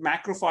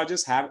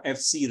macrophages have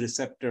FC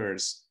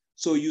receptors.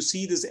 So you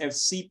see this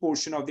FC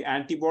portion of the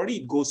antibody,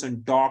 it goes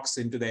and docks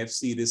into the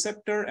FC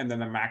receptor, and then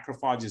the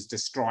macrophage is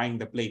destroying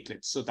the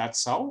platelets. So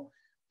that's how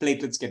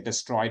platelets get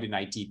destroyed in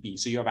ITP.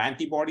 So you have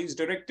antibodies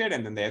directed,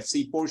 and then the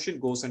FC portion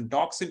goes and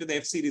docks into the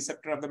FC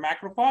receptor of the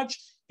macrophage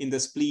in the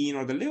spleen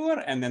or the liver,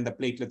 and then the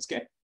platelets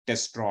get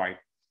destroyed.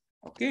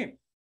 Okay.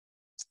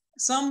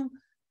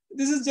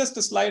 This is just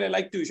a slide I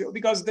like to show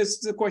because this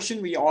is a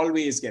question we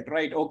always get,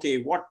 right?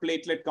 Okay, what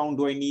platelet count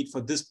do I need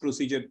for this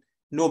procedure?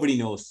 Nobody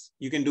knows.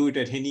 You can do it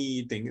at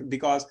anything,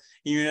 because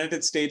in the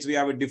United States, we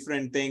have a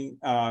different thing.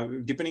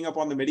 Depending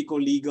upon the medical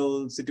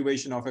legal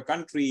situation of a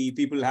country,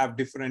 people have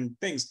different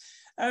things.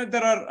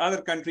 There are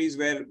other countries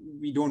where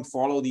we don't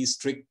follow these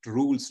strict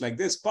rules like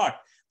this, but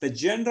the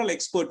general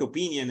expert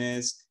opinion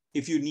is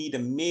if you need a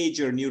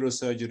major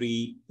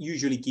neurosurgery,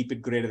 usually keep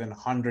it greater than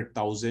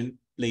 100,000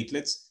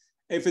 platelets.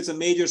 If it's a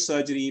major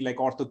surgery like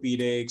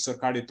orthopedics or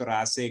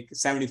cardiothoracic,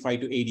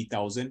 75 to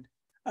 80,000.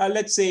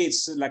 Let's say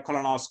it's like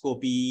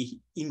colonoscopy,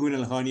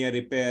 inguinal hernia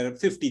repair,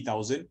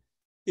 50,000.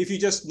 If you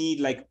just need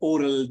like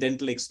oral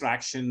dental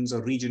extractions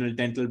or regional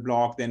dental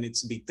block, then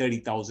it's be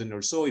 30,000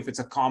 or so. If it's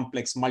a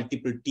complex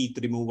multiple teeth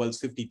removals,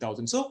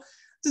 50,000. So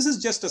this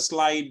is just a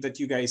slide that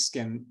you guys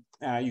can,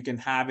 you can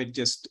have it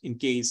just in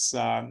case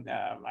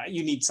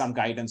you need some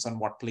guidance on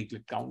what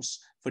platelet counts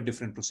for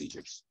different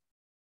procedures.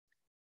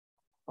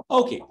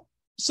 Okay.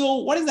 So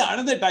what is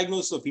another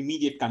diagnosis of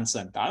immediate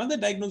concern? Another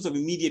diagnosis of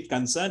immediate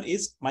concern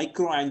is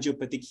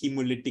microangiopathic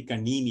hemolytic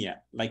anemia,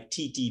 like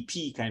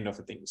TTP kind of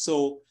a thing.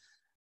 So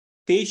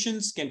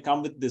patients can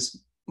come with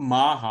this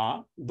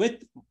MAHA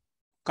with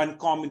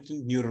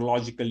concomitant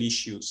neurological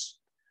issues.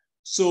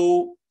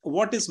 So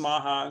what is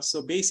MAHA?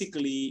 So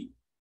basically,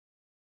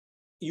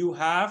 you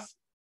have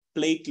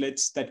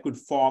platelets that could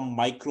form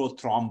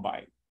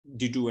microthrombi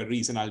due to a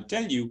reason I'll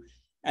tell you.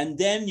 And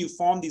then you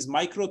form these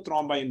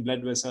microthrombi in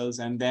blood vessels,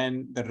 and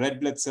then the red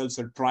blood cells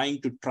are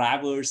trying to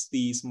traverse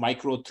these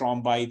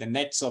microthrombi, the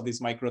nets of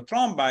these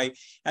microthrombi,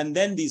 and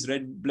then these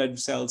red blood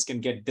cells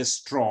can get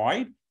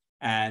destroyed,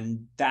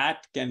 and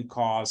that can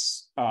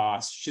cause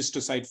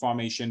schistocyte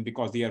formation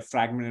because they are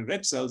fragmented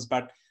red cells,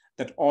 but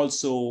that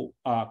also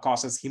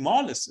causes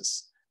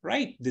hemolysis,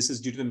 right? This is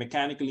due to the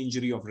mechanical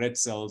injury of red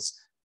cells.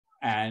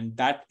 And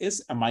that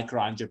is a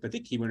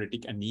microangiopathic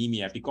hemolytic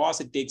anemia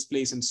because it takes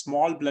place in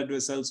small blood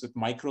vessels with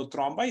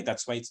microthrombi.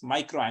 That's why it's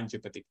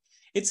microangiopathic.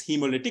 It's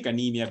hemolytic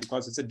anemia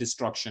because it's a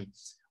destruction.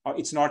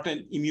 It's not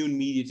an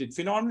immune-mediated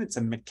phenomenon. It's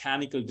a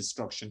mechanical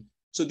destruction.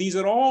 So these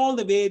are all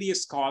the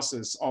various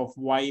causes of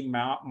why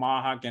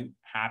MAHA can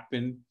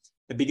happen.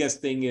 The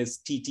biggest thing is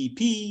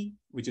TTP,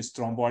 which is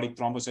thrombotic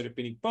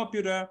thrombocytopenic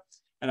purpura.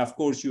 And of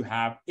course, you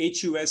have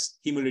HUS,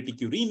 hemolytic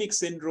uremic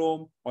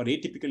syndrome, or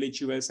atypical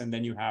HUS, and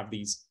then you have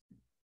these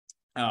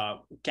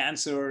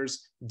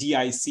cancers,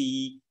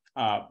 DIC,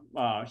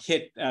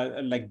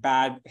 like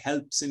bad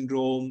health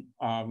syndrome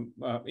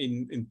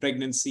in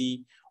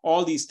pregnancy.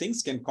 All these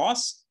things can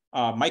cause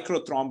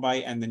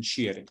microthrombi and then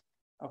shearing.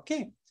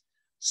 Okay,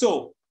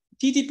 so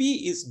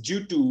TTP is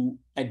due to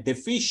a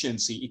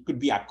deficiency. It could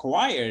be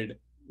acquired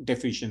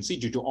deficiency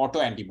due to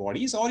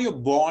autoantibodies, or you're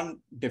born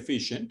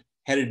deficient,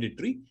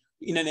 hereditary,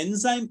 in an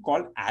enzyme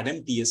called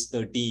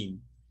ADAMTS13.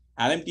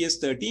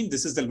 ADAMTS13,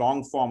 this is the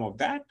long form of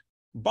that,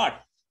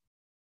 but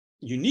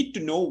you need to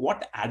know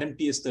what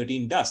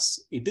ADAMTS13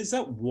 does. It is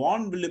a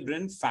von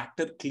Willebrand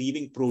factor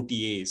cleaving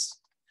protease.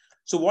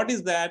 So what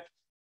is that?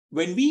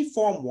 When we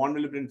form von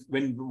Willebrand,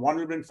 when von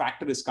Willebrand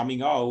factor is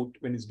coming out,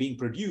 when it's being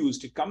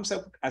produced, it comes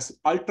out as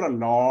ultra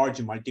large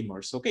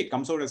multimers. Okay, it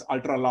comes out as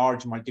ultra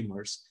large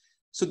multimers.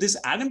 So this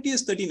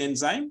ADAMTS13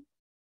 enzyme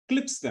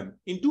clips them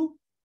into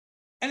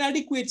an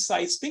adequate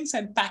size things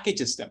and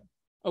packages them.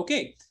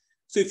 Okay,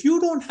 so if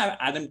you don't have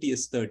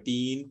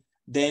ADAMTS13,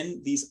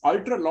 then these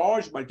ultra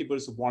large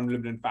multimers of von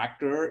Willebrand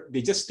factor,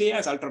 they just stay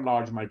as ultra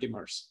large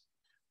multimers.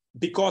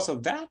 Because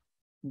of that,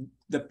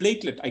 the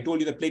platelet, I told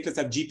you the platelets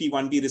have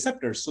GP1B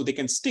receptors, so they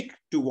can stick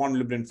to von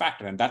Willebrand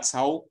factor. And that's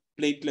how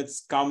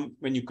platelets come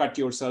when you cut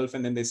yourself,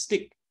 and then they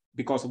stick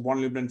because of von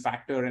Willebrand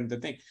factor and the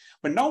thing.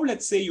 But now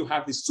let's say you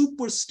have this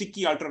super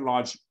sticky ultra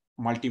large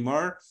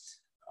multimer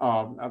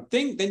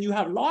thing, then you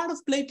have a lot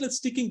of platelets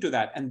sticking to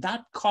that. And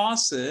that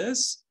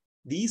causes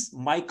these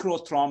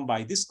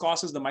microthrombi. This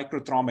causes the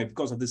microthrombi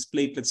because of this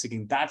platelet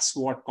sticking. That's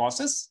what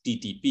causes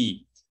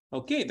TTP.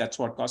 Okay, that's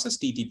what causes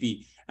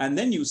TTP. And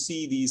then you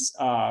see these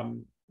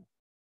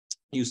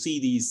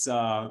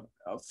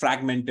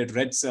fragmented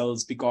red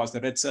cells because the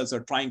red cells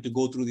are trying to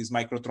go through these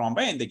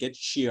microthrombi and they get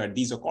sheared.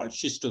 These are called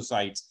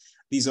schistocytes.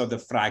 These are the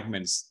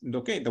fragments,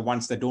 okay, the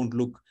ones that don't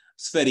look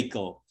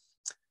spherical.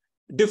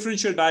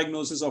 Differential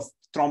diagnosis of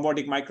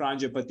thrombotic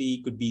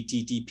microangiopathy could be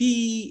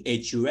TTP,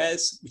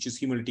 HUS, which is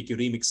hemolytic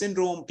uremic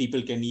syndrome.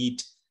 People can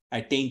eat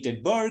a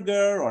tainted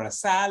burger or a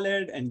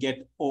salad and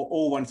get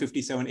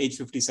O157,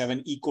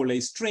 H57 E. coli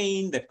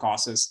strain that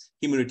causes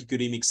hemolytic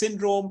uremic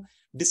syndrome,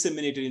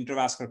 disseminated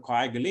intravascular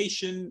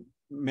coagulation,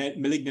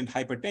 malignant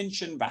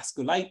hypertension,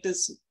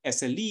 vasculitis,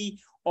 SLE.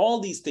 All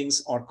these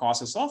things are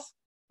causes of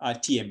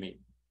TMA,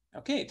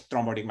 okay,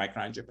 thrombotic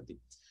microangiopathy.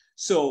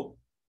 So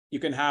you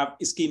can have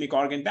ischemic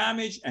organ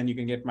damage and you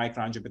can get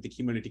microangiopathic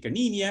hemolytic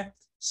anemia.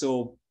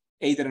 So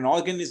either an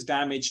organ is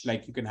damaged,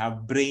 like you can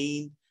have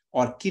brain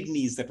or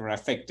kidneys that were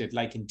affected,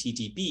 like in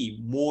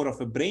TTP, more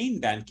of a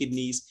brain than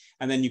kidneys.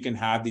 And then you can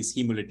have this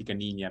hemolytic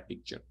anemia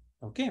picture,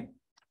 okay?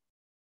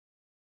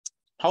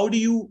 How do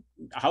you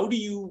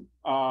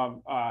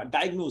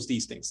diagnose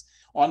these things?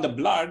 On the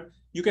blood,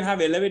 You can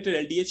have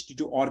elevated LDH due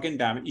to organ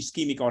damage,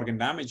 ischemic organ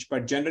damage,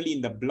 but generally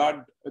in the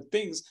blood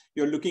things,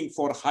 you're looking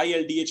for high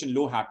LDH and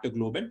low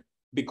haptoglobin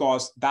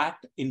because that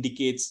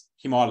indicates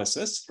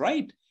hemolysis,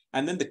 right?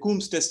 And then the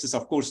Coombs test is,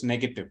 of course,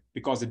 negative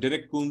because the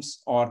direct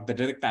Coombs or the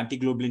direct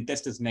antiglobulin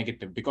test is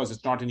negative because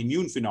it's not an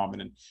immune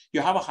phenomenon.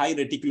 You have a high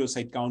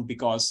reticulocyte count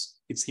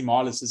because it's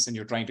hemolysis and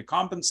you're trying to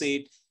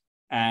compensate.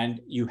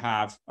 And you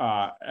have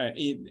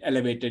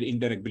elevated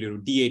indirect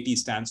bilirubin. DAT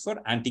stands for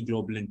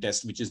antiglobulin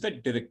test, which is the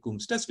direct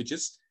Coombs test, which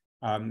is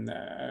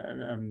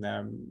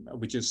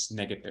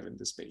negative in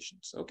this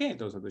patients. Okay,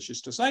 those are the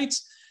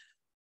schistocytes.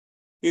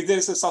 If there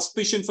is a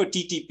suspicion for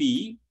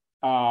TTP,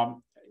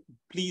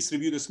 please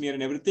review the smear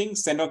and everything,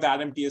 send out the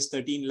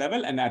ADAM-TS13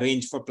 level and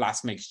arrange for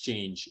plasma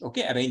exchange.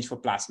 Okay, arrange for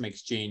plasma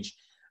exchange.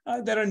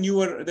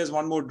 There's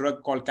one more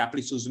drug called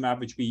caplizumab,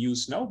 which we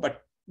use now,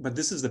 but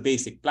this is the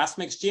basic.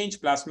 Plasma exchange,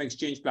 plasma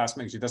exchange,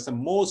 plasma exchange. That's the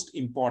most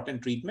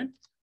important treatment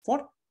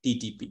for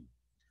TTP.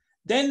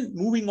 Then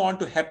moving on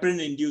to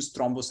heparin-induced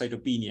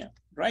thrombocytopenia,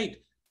 right?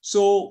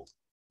 So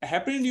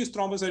heparin-induced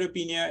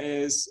thrombocytopenia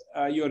is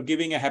you're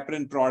giving a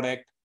heparin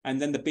product and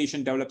then the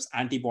patient develops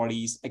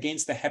antibodies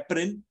against the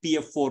heparin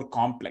PF4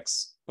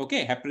 complex.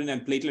 Okay, heparin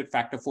and platelet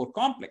factor 4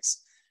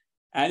 complex.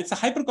 And it's a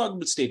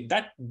hypercoagulable state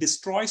that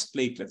destroys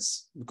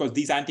platelets because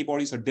these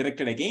antibodies are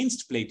directed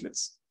against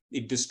platelets.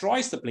 It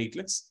destroys the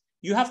platelets.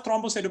 You have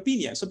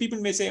thrombocytopenia. So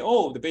people may say,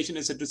 oh, the patient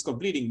is at risk of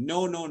bleeding.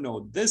 No, no,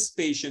 no. These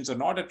patients are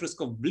not at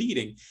risk of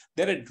bleeding.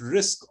 They're at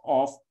risk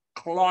of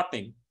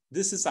clotting.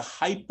 This is a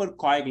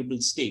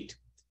hypercoagulable state.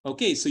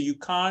 Okay, so you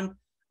can't,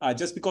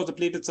 just because the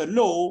platelets are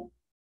low,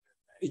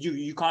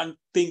 you can't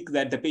think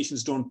that the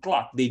patients don't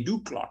clot. They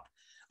do clot.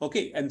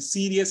 Okay, and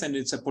serious, and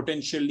it's a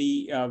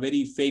potentially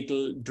very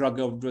fatal drug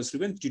adverse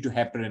event due to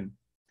heparin.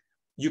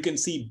 You can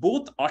see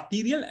both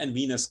arterial and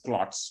venous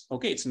clots.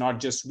 Okay, it's not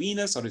just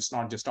venous or it's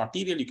not just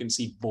arterial. You can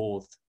see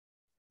both.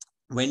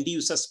 When do you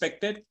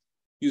suspect it?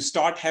 You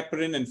start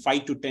heparin and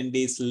 5 to 10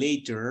 days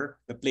later,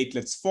 the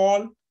platelets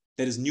fall.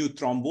 There is new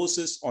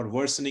thrombosis or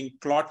worsening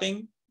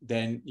clotting.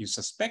 Then you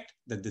suspect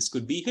that this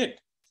could be HIT.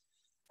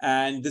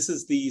 And this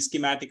is the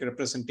schematic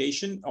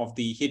representation of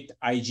the HIT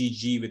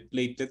IgG with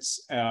platelets.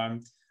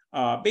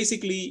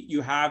 Basically,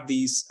 you have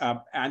these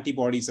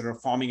antibodies that are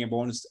forming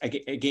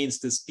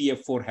against this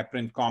PF4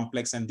 heparin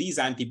complex. And these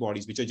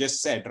antibodies, which I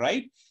just said,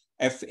 right?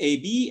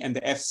 FAB and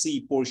the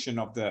FC portion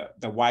of the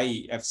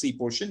YFC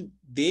portion,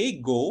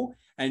 they go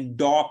and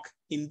dock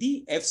in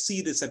the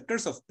FC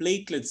receptors of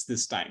platelets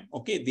this time.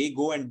 Okay, they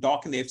go and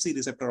dock in the FC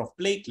receptor of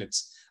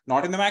platelets,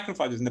 not in the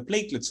macrophages, in the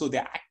platelets. So they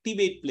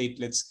activate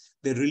platelets,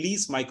 they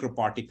release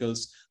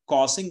microparticles,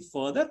 causing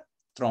further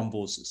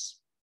thrombosis.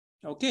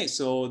 Okay,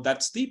 so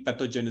that's the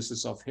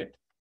pathogenesis of HIT.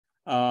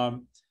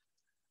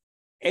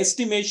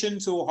 Estimation,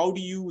 so how do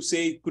you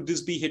say, could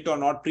this be HIT or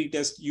not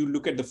pre-test? You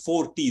look at the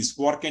 4 T's,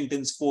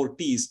 Warkentin's 4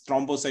 T's,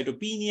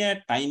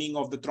 thrombocytopenia, timing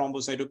of the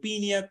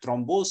thrombocytopenia,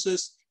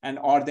 thrombosis, and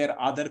are there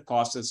other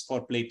causes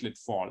for platelet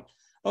fall?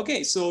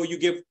 Okay, so you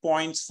give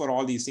points for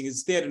all these things.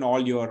 It's there in all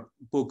your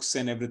books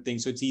and everything,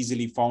 so it's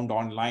easily found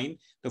online,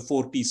 the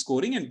 4 T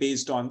scoring, and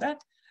based on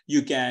that,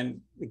 you can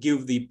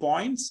give the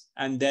points,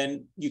 and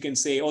then you can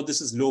say, oh,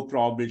 this is low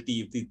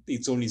probability if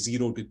it's only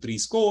 0 to 3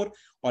 score,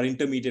 or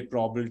intermediate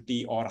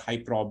probability or high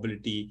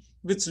probability.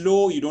 If it's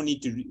low, you don't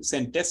need to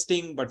send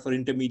testing, but for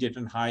intermediate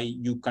and high,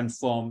 you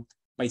confirm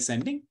by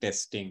sending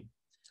testing.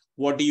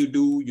 What do?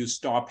 You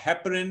stop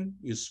heparin,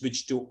 you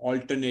switch to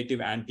alternative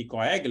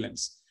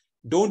anticoagulants.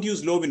 Don't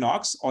use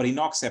Lovinox or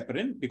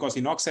enoxaparin, because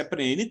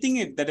enoxaparin,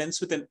 anything that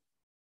ends with an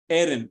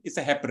arin is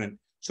a heparin.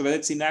 So whether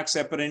it's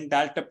enoxaparin,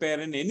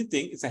 dalteparin,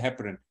 anything, it's a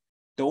heparin.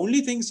 The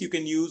only things you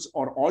can use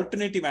are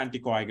alternative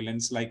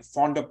anticoagulants like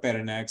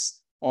fondaparinux,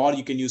 or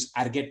you can use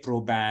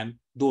argetproban,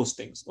 those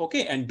things.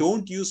 Okay, and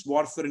don't use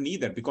warfarin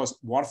either, because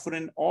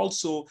warfarin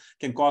also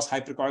can cause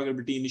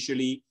hypercoagulability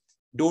initially.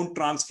 Don't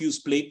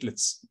transfuse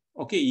platelets.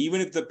 Okay,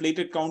 even if the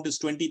platelet count is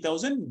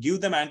 20,000,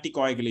 give them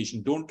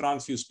anticoagulation. Don't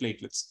transfuse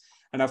platelets.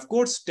 And of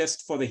course,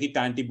 test for the HIT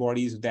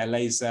antibodies with the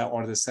ELISA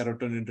or the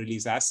serotonin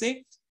release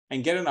assay,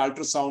 and get an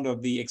ultrasound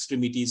of the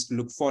extremities to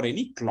look for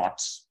any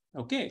clots.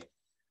 Okay,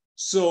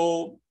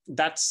 so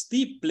that's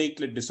the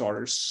platelet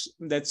disorders.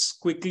 Let's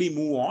quickly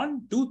move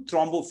on to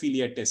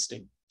thrombophilia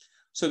testing.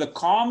 So the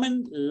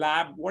common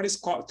lab, what is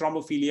called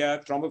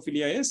thrombophilia?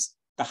 Thrombophilia is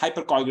the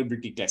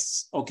hypercoagulability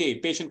tests. Okay,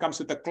 patient comes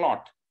with a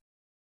clot.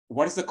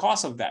 What is the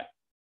cause of that?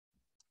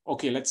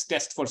 Okay, let's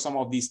test for some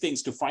of these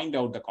things to find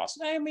out the cause.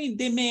 I mean,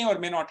 they may or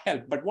may not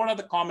help, but what are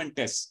the common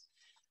tests?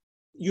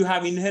 You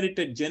have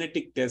inherited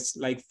genetic tests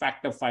like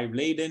factor V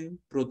Leiden,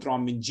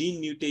 prothrombin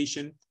gene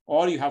mutation,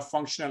 or you have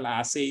functional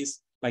assays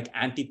like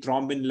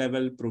antithrombin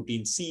level,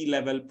 protein C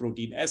level,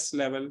 protein S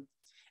level.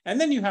 And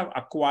then you have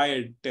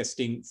acquired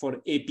testing for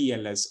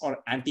APLS, or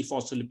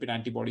antiphospholipid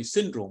antibody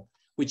syndrome,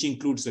 which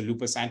includes the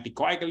lupus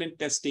anticoagulant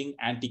testing,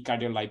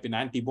 anticardiolipin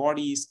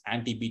antibodies,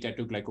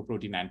 anti-beta-2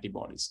 glycoprotein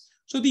antibodies.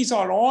 So these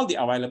are all the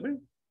available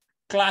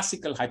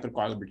classical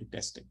hypercoagulability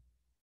testing.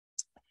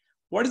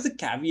 What is the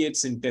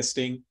caveats in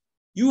testing?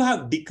 You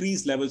have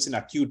decreased levels in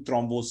acute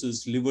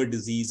thrombosis, liver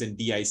disease, and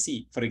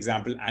DIC. For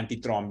example,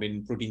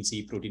 antithrombin, protein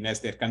C, protein S,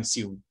 they're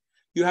consumed.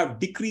 You have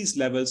decreased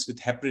levels with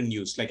heparin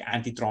use, like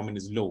antithrombin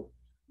is low.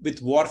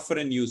 With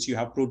warfarin use, you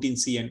have protein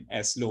C and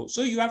S low.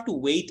 So you have to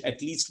wait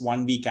at least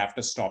 1 week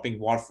after stopping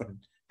warfarin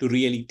to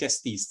really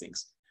test these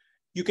things.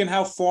 You can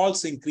have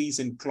false increase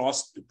in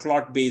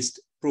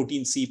clot-based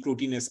protein C,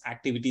 protein S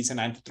activities and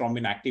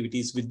antithrombin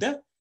activities with the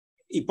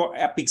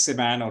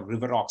apixaban or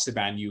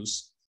rivaroxaban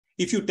use.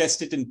 If you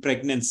test it in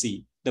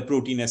pregnancy, the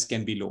protein S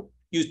can be low.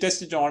 You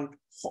test it on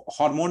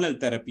hormonal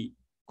therapy,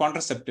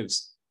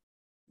 contraceptives,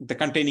 the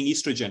containing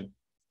estrogen,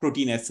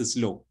 protein S is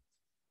low.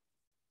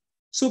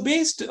 So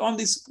based on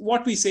this,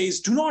 what we say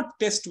is do not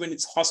test when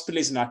it's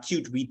hospitalized in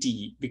acute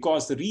VTE,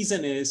 because the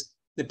reason is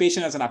the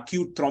patient has an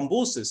acute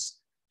thrombosis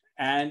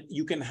and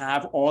you can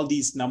have all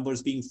these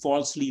numbers being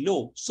falsely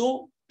low.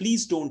 So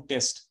please don't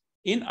test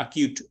in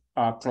acute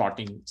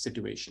clotting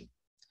situation.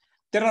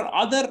 There are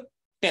other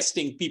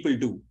testing people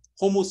do.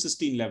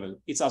 Homocysteine level.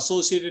 It's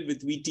associated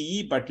with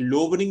VTE, but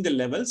lowering the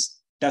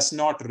levels does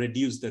not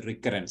reduce the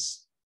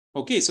recurrence.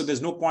 Okay, so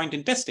there's no point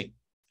in testing.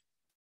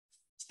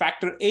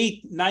 Factor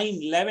 8, 9,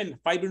 11,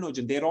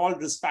 fibrinogen, they're all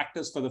risk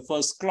factors for the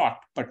first clot,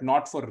 but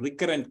not for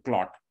recurrent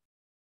clot.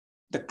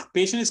 The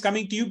patient is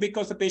coming to you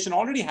because the patient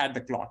already had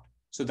the clot.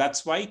 So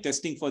that's why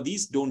testing for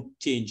these don't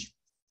change.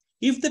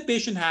 If the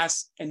patient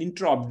has an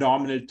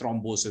intra-abdominal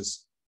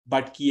thrombosis,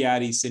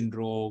 Budd-Chiari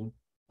syndrome,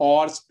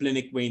 or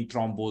splenic vein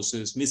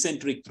thrombosis,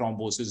 mesenteric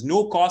thrombosis,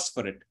 no cause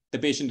for it. The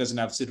patient doesn't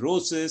have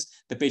cirrhosis,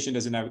 the patient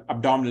doesn't have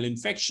abdominal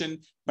infection,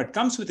 but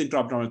comes with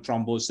intra-abdominal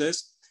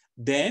thrombosis,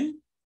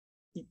 then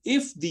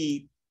if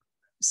the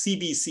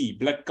CBC,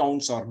 blood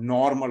counts are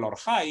normal or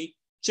high,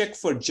 check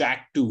for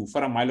JAK2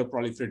 for a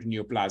myeloproliferative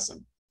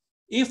neoplasm.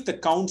 If the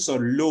counts are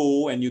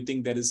low and you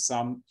think there is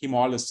some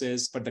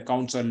hemolysis, but the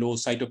counts are low,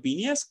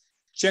 cytopenias,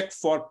 check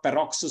for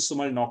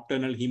paroxysmal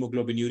nocturnal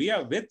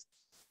hemoglobinuria with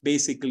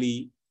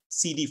basically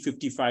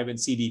CD55 and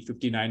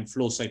CD59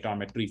 flow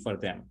cytometry for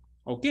them.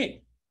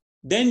 Okay.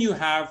 Then you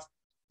have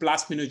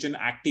plasminogen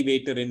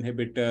activator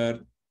inhibitor,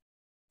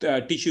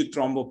 tissue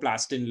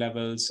thromboplastin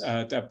levels,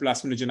 the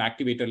plasminogen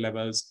activator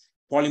levels,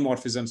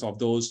 polymorphisms of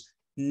those.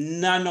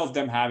 None of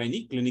them have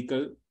any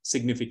clinical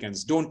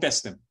significance. Don't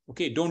test them.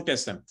 Okay. Don't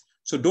test them.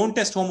 So don't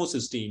test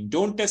homocysteine.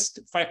 Don't test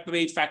factor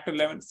 8, factor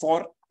 11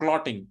 for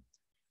clotting.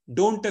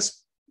 Don't test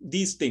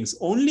these things.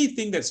 Only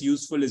thing that's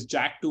useful is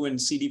JAK2 and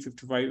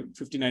CD55,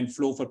 59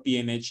 flow for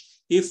PNH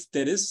if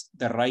there is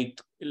the right,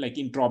 like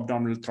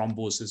intra-abdominal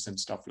thrombosis and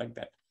stuff like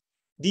that.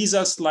 These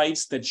are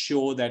slides that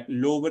show that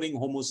lowering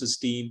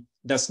homocysteine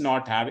does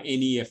not have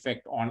any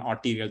effect on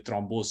arterial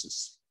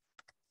thrombosis.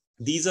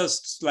 These are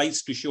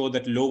slides to show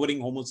that lowering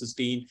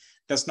homocysteine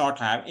does not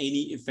have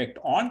any effect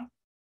on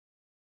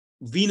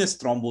venous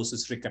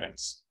thrombosis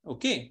recurrence.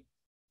 Okay.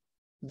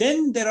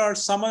 Then there are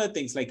some other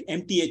things like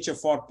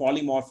MTHFR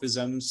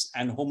polymorphisms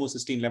and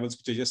homocysteine levels,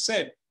 which I just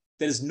said.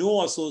 There is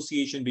no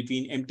association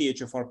between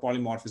MTHFR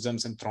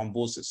polymorphisms and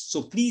thrombosis.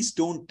 So please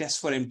don't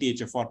test for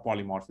MTHFR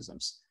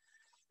polymorphisms.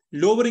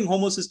 Lowering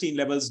homocysteine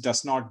levels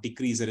does not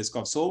decrease the risk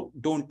of, so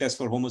don't test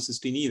for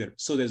homocysteine either.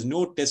 So there's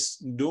no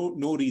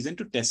reason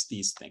to test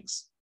these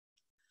things.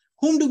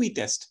 Whom do we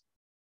test?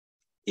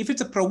 If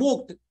it's a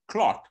provoked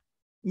clot,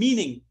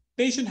 meaning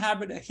patient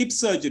had a hip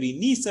surgery,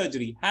 knee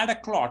surgery, had a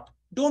clot,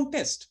 don't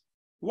test.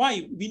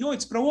 Why? We know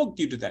it's provoked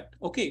due to that.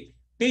 Okay.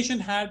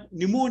 Patient had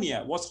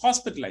pneumonia, was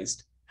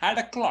hospitalized, had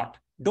a clot,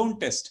 don't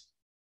test.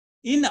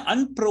 In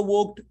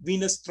unprovoked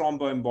venous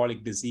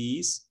thromboembolic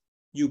disease,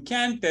 you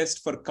can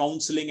test for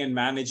counseling and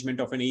management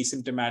of an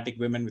asymptomatic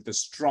woman with a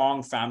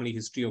strong family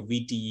history of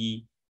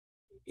VTE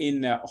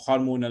in a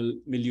hormonal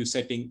milieu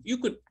setting. You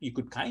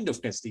could kind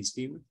of test these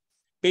people.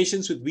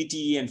 Patients with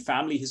VTE and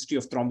family history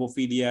of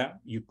thrombophilia,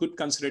 you could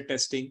consider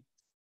testing.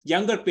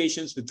 Younger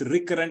patients with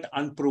recurrent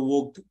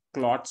unprovoked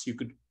clots, you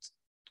could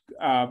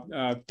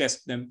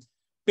test them.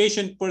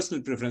 Patient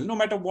personal preference, no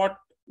matter what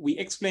we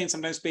explain,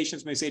 sometimes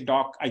patients may say,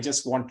 doc, I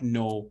just want to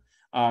know,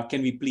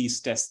 can we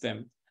please test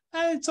them?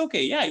 It's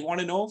okay. Yeah, you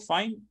want to know?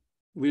 Fine.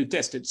 We'll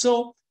test it.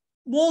 So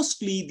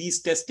mostly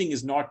these testing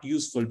is not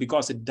useful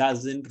because it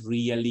doesn't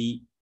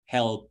really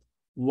help.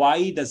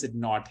 Why does it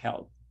not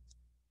help?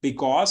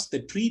 Because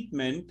the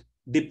treatment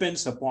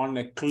depends upon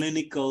a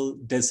clinical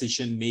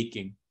decision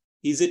making.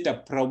 Is it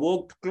a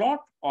provoked clot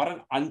or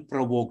an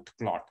unprovoked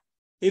clot?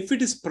 If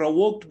it is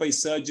provoked by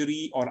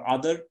surgery or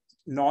other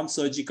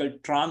non-surgical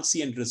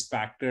transient risk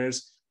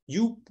factors,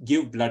 you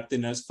give blood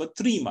thinners for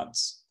 3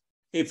 months.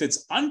 If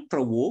it's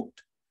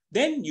unprovoked,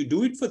 then you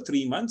do it for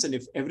 3 months. And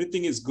if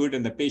everything is good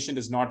and the patient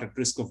is not at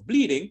risk of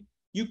bleeding,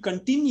 you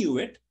continue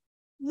it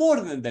more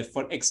than that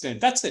for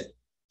extent. That's it.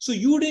 So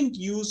you didn't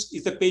use,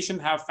 if the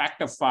patient have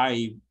factor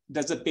 5,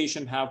 does the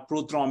patient have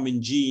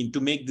prothrombin gene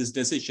to make this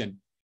decision?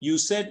 You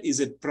said, is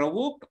it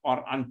provoked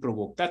or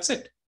unprovoked? That's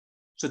it.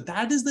 So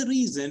that is the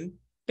reason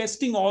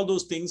testing all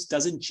those things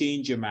doesn't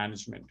change your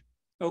management.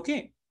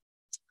 Okay.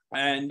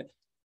 And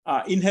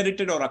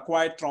inherited or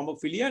acquired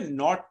thrombophilia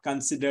not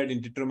considered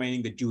in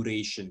determining the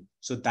duration.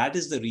 So that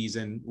is the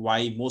reason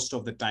why most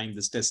of the time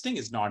this testing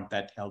is not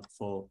that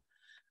helpful.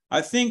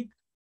 I think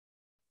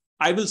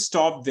I will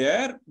stop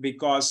there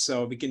because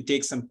we can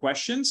take some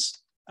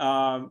questions.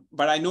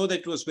 But I know that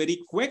it was very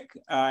quick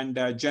and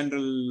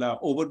general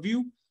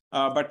overview,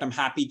 but I'm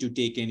happy to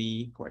take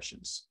any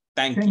questions.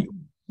 Thank you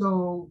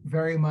so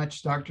very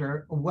much,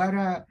 Doctor.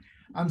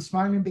 I'm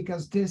smiling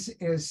because this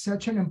is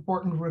such an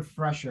important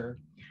refresher.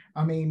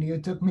 I mean, you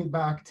took me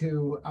back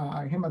to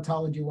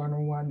Hematology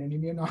 101 and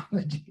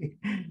immunology.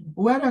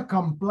 What a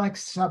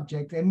complex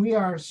subject. And we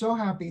are so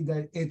happy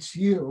that it's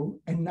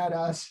you and not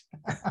us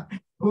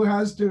who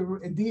has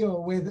to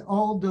deal with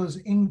all those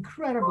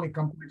incredibly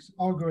complex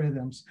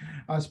algorithms,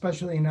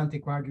 especially in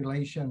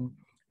anticoagulation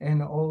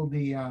and all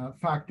the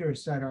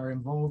factors that are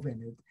involved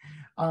in it.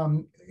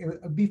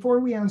 Before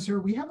we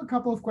answer, we have a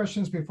couple of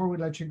questions before we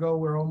let you go.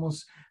 We're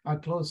almost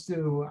close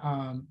to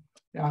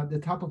the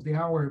top of the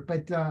hour,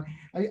 but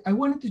I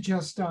wanted to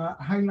just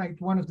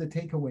highlight one of the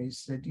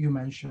takeaways that you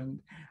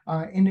mentioned,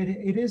 and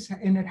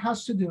it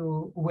has to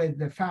do with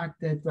the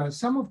fact that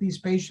some of these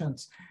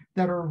patients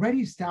that are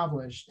already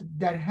established,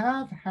 that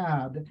have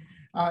had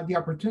the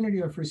opportunity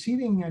of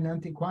receiving an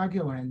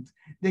anticoagulant,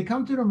 they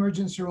come to the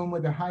emergency room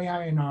with a high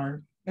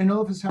INR, and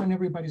all of a sudden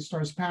everybody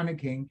starts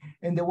panicking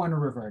and they want to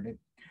revert it.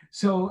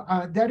 So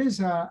that is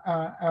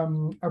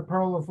a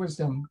pearl of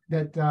wisdom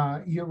that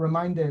you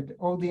reminded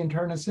all the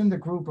internists in the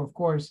group, of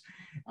course,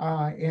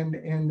 and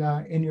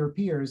in your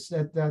peers,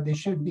 that they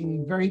should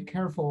be very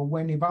careful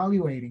when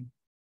evaluating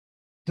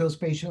those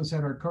patients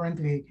that are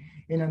currently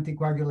in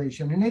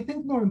anticoagulation. And I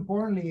think more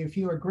importantly, if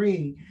you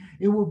agree,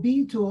 it will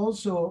be to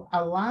also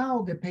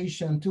allow the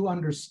patient to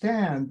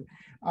understand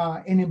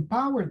and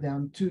empower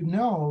them to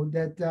know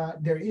that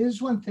there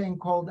is one thing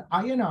called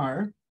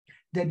INR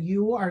that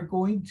you are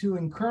going to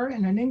incur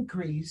in an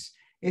increase.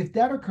 If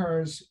that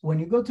occurs, when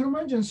you go to the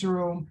emergency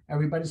room,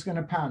 everybody's going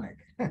to panic.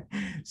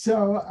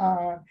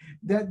 So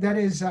that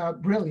is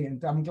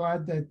brilliant. I'm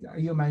glad that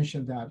you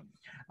mentioned that.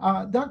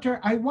 Doctor,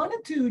 I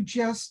wanted to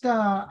just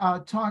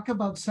talk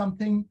about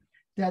something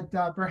that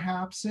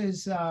perhaps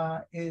is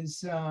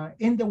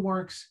in the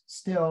works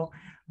still.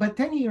 But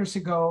 10 years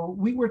ago,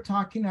 we were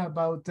talking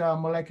about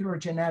molecular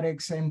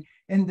genetics and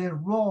the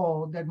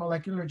role that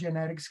molecular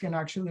genetics can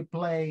actually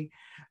play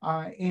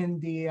in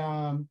the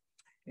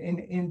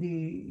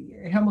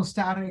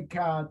hemostatic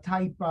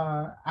type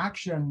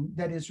action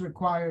that is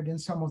required in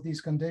some of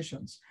these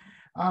conditions.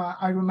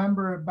 I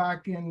remember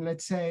back in,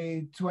 let's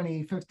say,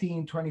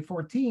 2015,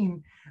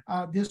 2014,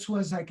 this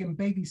was like in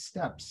baby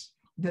steps.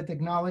 The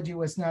technology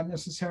was not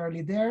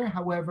necessarily there.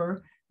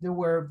 However, there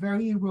were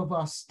very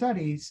robust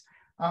studies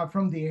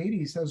from the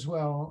 80s as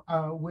well,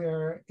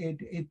 where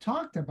it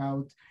talked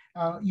about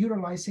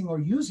utilizing or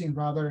using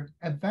rather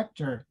a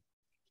vector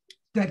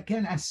that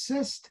can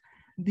assist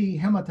the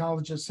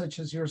hematologists such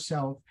as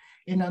yourself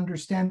in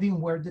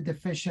understanding where the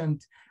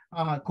deficient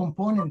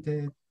component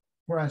is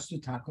for us to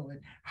tackle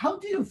it. How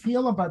do you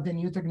feel about the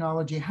new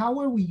technology? How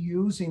are we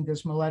using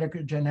this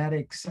molecular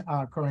genetics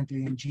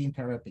currently in gene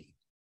therapy?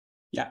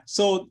 Yeah,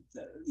 so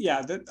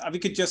we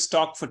could just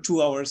talk for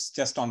 2 hours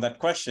just on that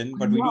question,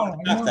 but we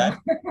don't have that.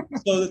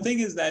 So the thing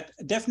is that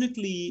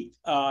definitely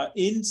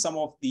in some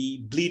of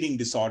the bleeding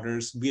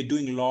disorders, we are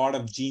doing a lot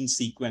of gene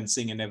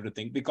sequencing and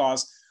everything,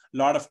 because a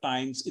lot of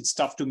times it's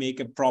tough to make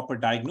a proper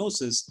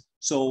diagnosis.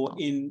 So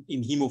in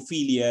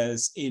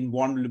hemophilias, in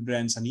von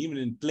Willebrand's, and even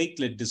in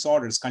platelet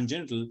disorders,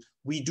 congenital,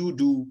 we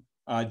do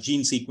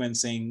gene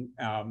sequencing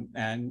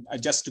and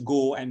just to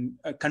go and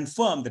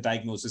confirm the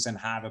diagnosis and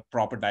have a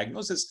proper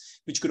diagnosis,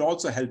 which could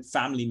also help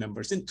family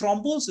members. In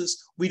thrombosis,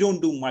 we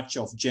don't do much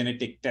of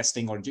genetic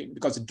testing or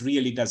because it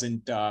really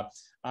doesn't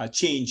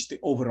change the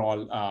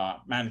overall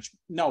management.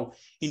 Now,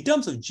 in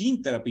terms of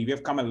gene therapy, we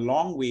have come a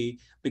long way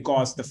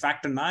because the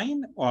factor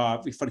 9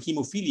 for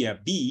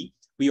hemophilia B,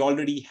 we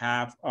already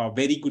have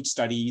very good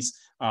studies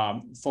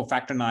for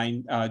factor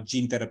 9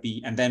 gene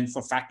therapy. And then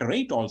for factor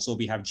 8 also,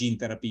 we have gene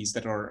therapies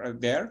that are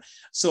there.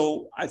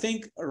 So I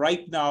think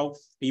right now,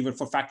 even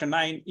for factor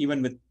 9,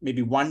 even with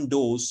maybe one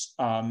dose,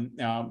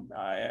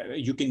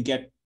 you can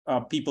get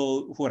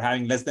people who are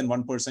having less than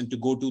 1% to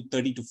go to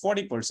 30 to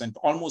 40%.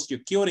 Almost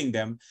you're curing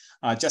them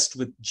just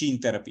with gene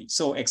therapy.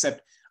 So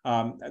except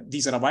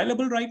these are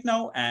available right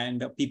now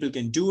and people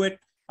can do it.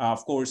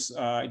 Of course,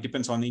 it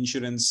depends on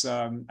insurance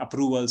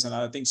approvals and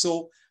other things.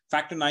 So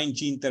factor 9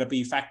 gene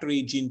therapy, factor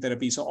 8 gene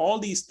therapy. So all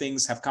these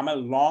things have come a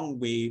long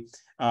way.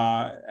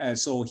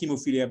 So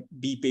hemophilia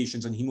B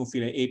patients and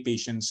hemophilia A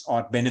patients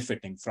are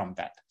benefiting from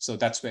that. So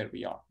that's where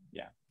we are.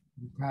 Yeah.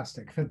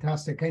 Fantastic,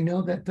 fantastic. I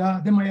know that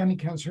the Miami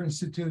Cancer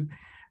Institute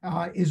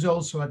is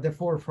also at the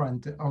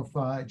forefront of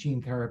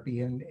gene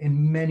therapy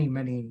in many,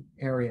 many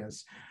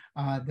areas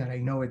that I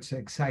know it's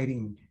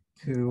exciting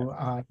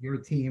to your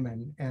team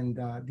and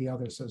the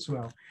others as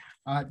well,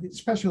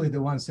 especially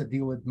the ones that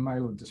deal with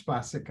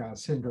myelodysplastic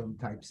syndrome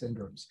type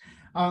syndromes.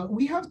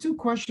 We have two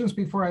questions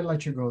before I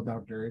let you go,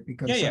 Doctor,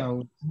 because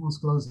we're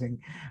almost closing.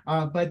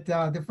 But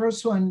the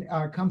first one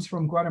comes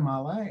from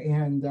Guatemala,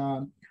 and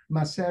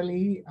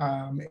Marceli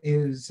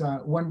is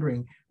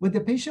wondering, with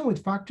the patient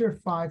with factor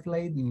V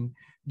laden,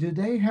 do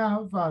they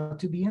have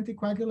to be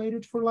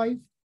anticoagulated for life?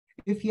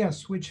 If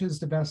yes, which is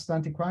the best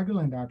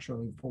anticoagulant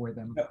actually for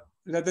them?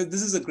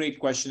 This is a great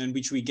question, in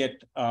which we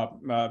get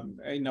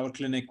in our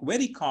clinic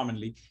very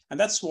commonly. And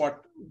that's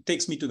what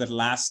takes me to that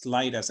last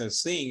slide, as I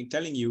was saying,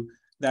 telling you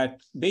that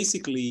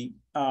basically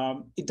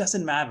it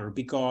doesn't matter,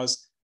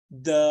 because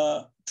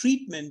the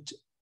treatment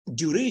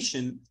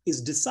duration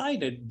is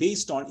decided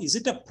based on, is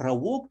it a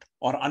provoked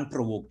or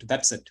unprovoked?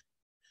 That's it.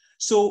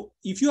 So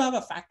if you have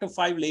a factor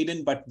V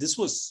laden, but this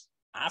was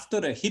after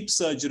a hip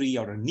surgery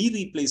or a knee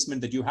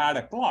replacement that you had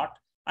a clot,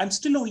 I'm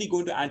still only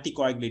going to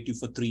anticoagulate you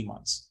for 3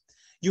 months.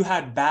 You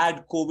had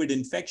bad COVID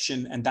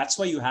infection, and that's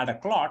why you had a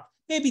clot,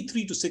 maybe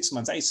 3 to 6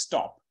 months, I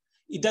stop.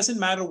 It doesn't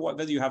matter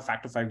whether you have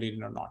factor V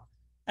laden or not.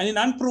 And in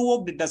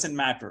unprovoked, it doesn't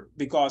matter,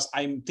 because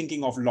I'm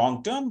thinking of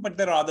long-term, but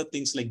there are other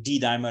things like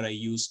D-dimer I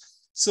use.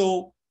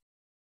 So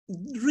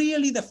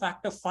really the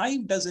factor V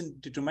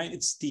doesn't determine,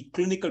 it's the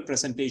clinical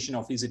presentation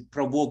of, is it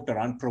provoked or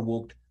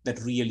unprovoked, that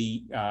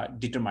really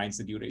determines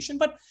the duration.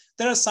 But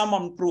there are some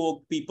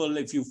unprovoked people,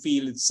 if you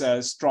feel it's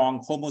a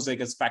strong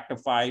homozygous factor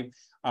V,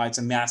 it's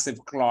a massive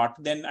clot,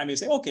 then I may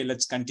say, okay,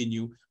 let's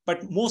continue.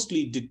 But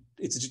mostly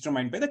it's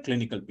determined by the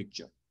clinical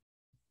picture.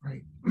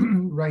 Right,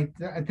 right.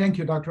 Thank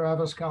you, Dr.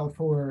 Abascal,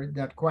 for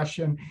that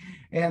question.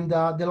 And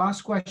the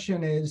last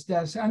question is,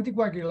 does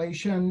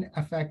anticoagulation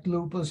affect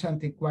lupus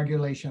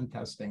anticoagulation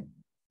testing?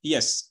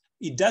 Yes,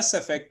 it does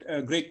affect, a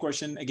great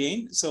question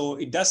again. So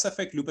it does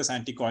affect lupus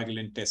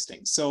anticoagulant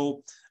testing.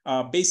 So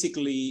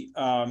basically,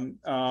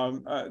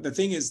 the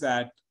thing is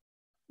that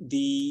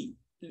the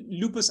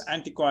lupus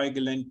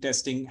anticoagulant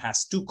testing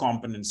has two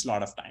components a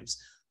lot of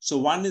times. So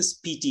one is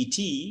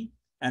PTT,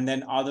 and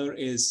then other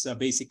is the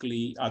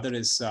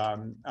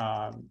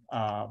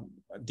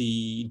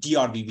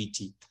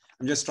DRVVT.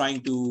 I'm just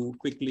trying to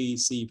quickly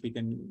see if we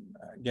can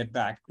get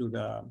back to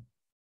the,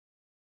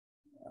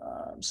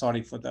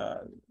 sorry for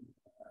the,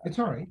 it's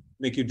all right,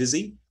 make you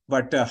dizzy.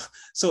 But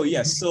so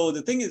yes, so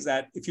the thing is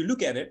that if you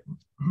look at it,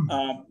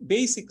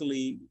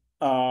 basically,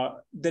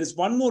 there is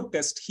one more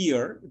test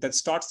here that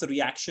starts the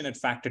reaction at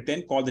factor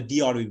 10 called the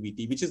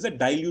DRVVT, which is the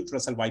dilute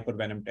Russell Viper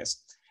venom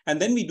test. And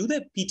then we do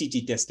the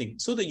PTT testing,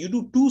 so that you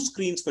do two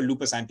screens for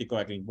lupus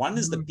anticoagulant. One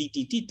is the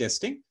PTT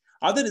testing,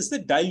 other is the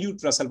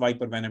dilute Russell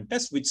Viper venom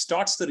test, which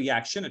starts the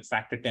reaction at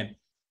factor 10.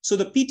 So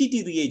the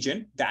PTT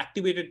reagent, the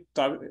activated,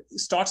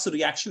 starts the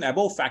reaction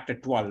above factor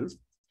 12.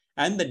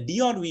 And the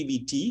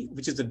DRVVT,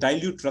 which is the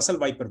dilute Russell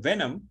Viper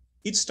venom,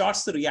 it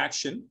starts the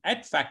reaction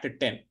at factor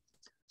 10.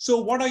 So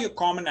what are your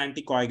common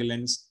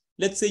anticoagulants?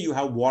 Let's say you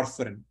have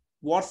warfarin.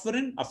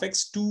 Warfarin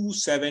affects 2,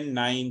 7,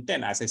 9,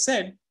 10. As I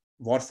said,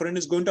 warfarin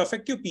is going to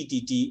affect your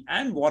PTT,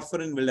 and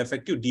warfarin will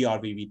affect your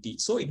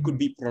DRVVT. So it could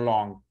be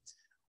prolonged.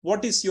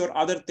 What is your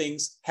other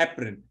things?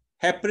 Heparin.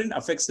 Heparin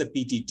affects the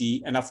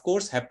PTT. And of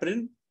course,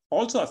 heparin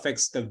also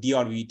affects the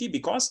DRVVT,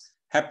 because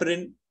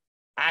heparin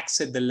acts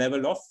at the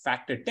level of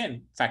factor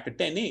 10, factor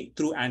 10A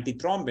through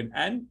antithrombin,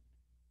 and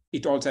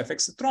it also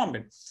affects the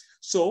thrombin.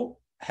 So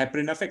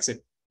heparin affects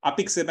it.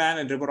 Apixaban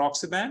and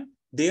rivaroxaban,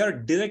 they are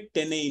direct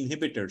 10A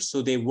inhibitors.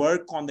 So they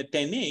work on the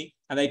 10A.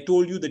 And I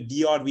told you the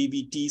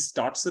DRVVT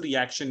starts the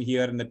reaction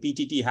here, and the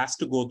PTT has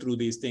to go through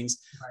these things.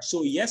 Right.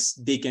 So yes,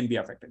 they can be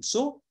affected.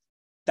 So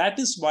that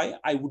is why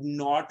I would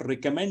not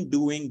recommend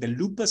doing the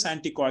lupus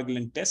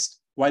anticoagulant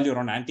test while you're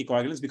on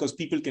anticoagulants, because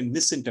people can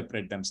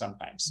misinterpret them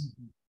sometimes.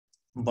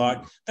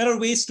 But there are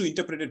ways to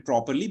interpret it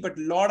properly. But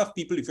a lot of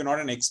people, if you're not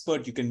an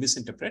expert, you can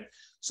misinterpret.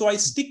 So I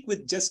stick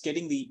with just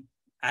getting the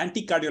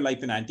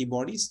anti-cardiolipin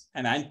antibodies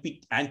and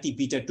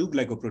anti-beta-2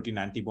 glycoprotein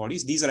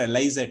antibodies. These are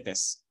ELISA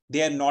tests.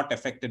 They are not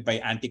affected by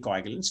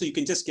anticoagulants. So you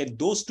can just get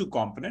those two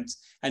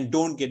components and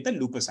don't get the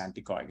lupus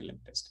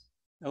anticoagulant test.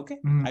 Okay,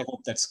 I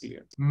hope that's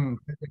clear.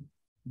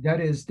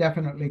 That is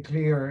definitely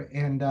clear.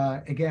 And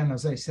again,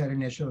 as I said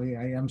initially,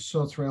 I am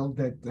so thrilled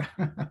that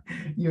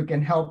you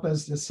can help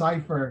us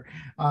decipher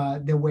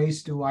the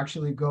ways to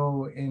actually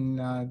go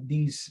in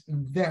these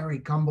very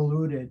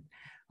convoluted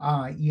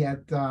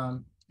yet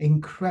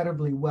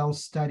incredibly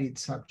well-studied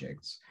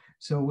subjects.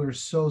 So we're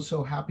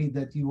so happy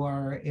that you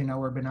are in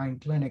our Benign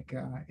clinic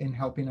in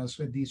helping us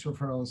with these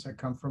referrals that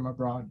come from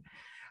abroad.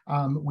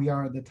 We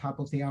are at the top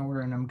of the hour,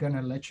 and I'm going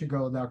to let you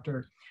go,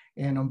 Doctor.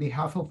 And on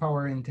behalf of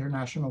our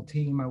international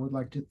team, I would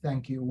like to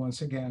thank you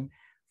once again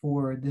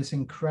for this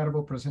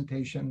incredible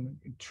presentation,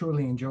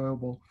 truly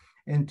enjoyable.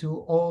 and to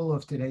all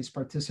of today's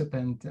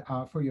participants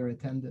for your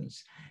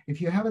attendance.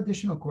 If you have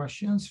additional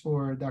questions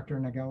for Dr.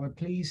 Nagalla,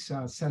 please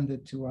send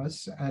it to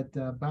us at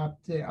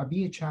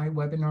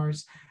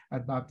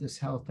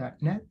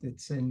BHIWebinars@baptisthealth.net.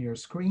 It's in your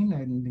screen,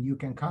 and you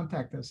can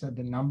contact us at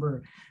the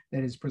number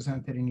that is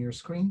presented in your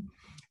screen,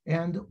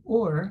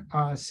 or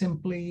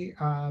simply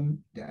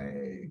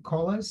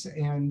call us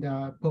and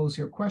pose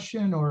your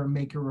question or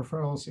make your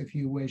referrals if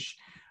you wish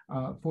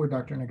for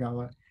Dr.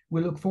 Nagalla.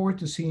 We look forward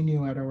to seeing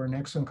you at our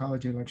next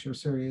oncology lecture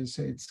series.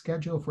 It's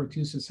scheduled for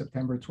Tuesday,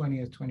 September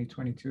 20th,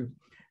 2022.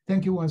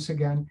 Thank you once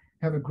again.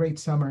 Have a great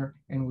summer,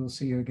 and we'll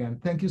see you again.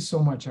 Thank you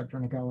so much, Dr.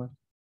 Nagalla.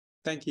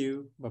 Thank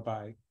you.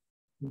 Bye-bye.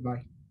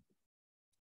 Goodbye.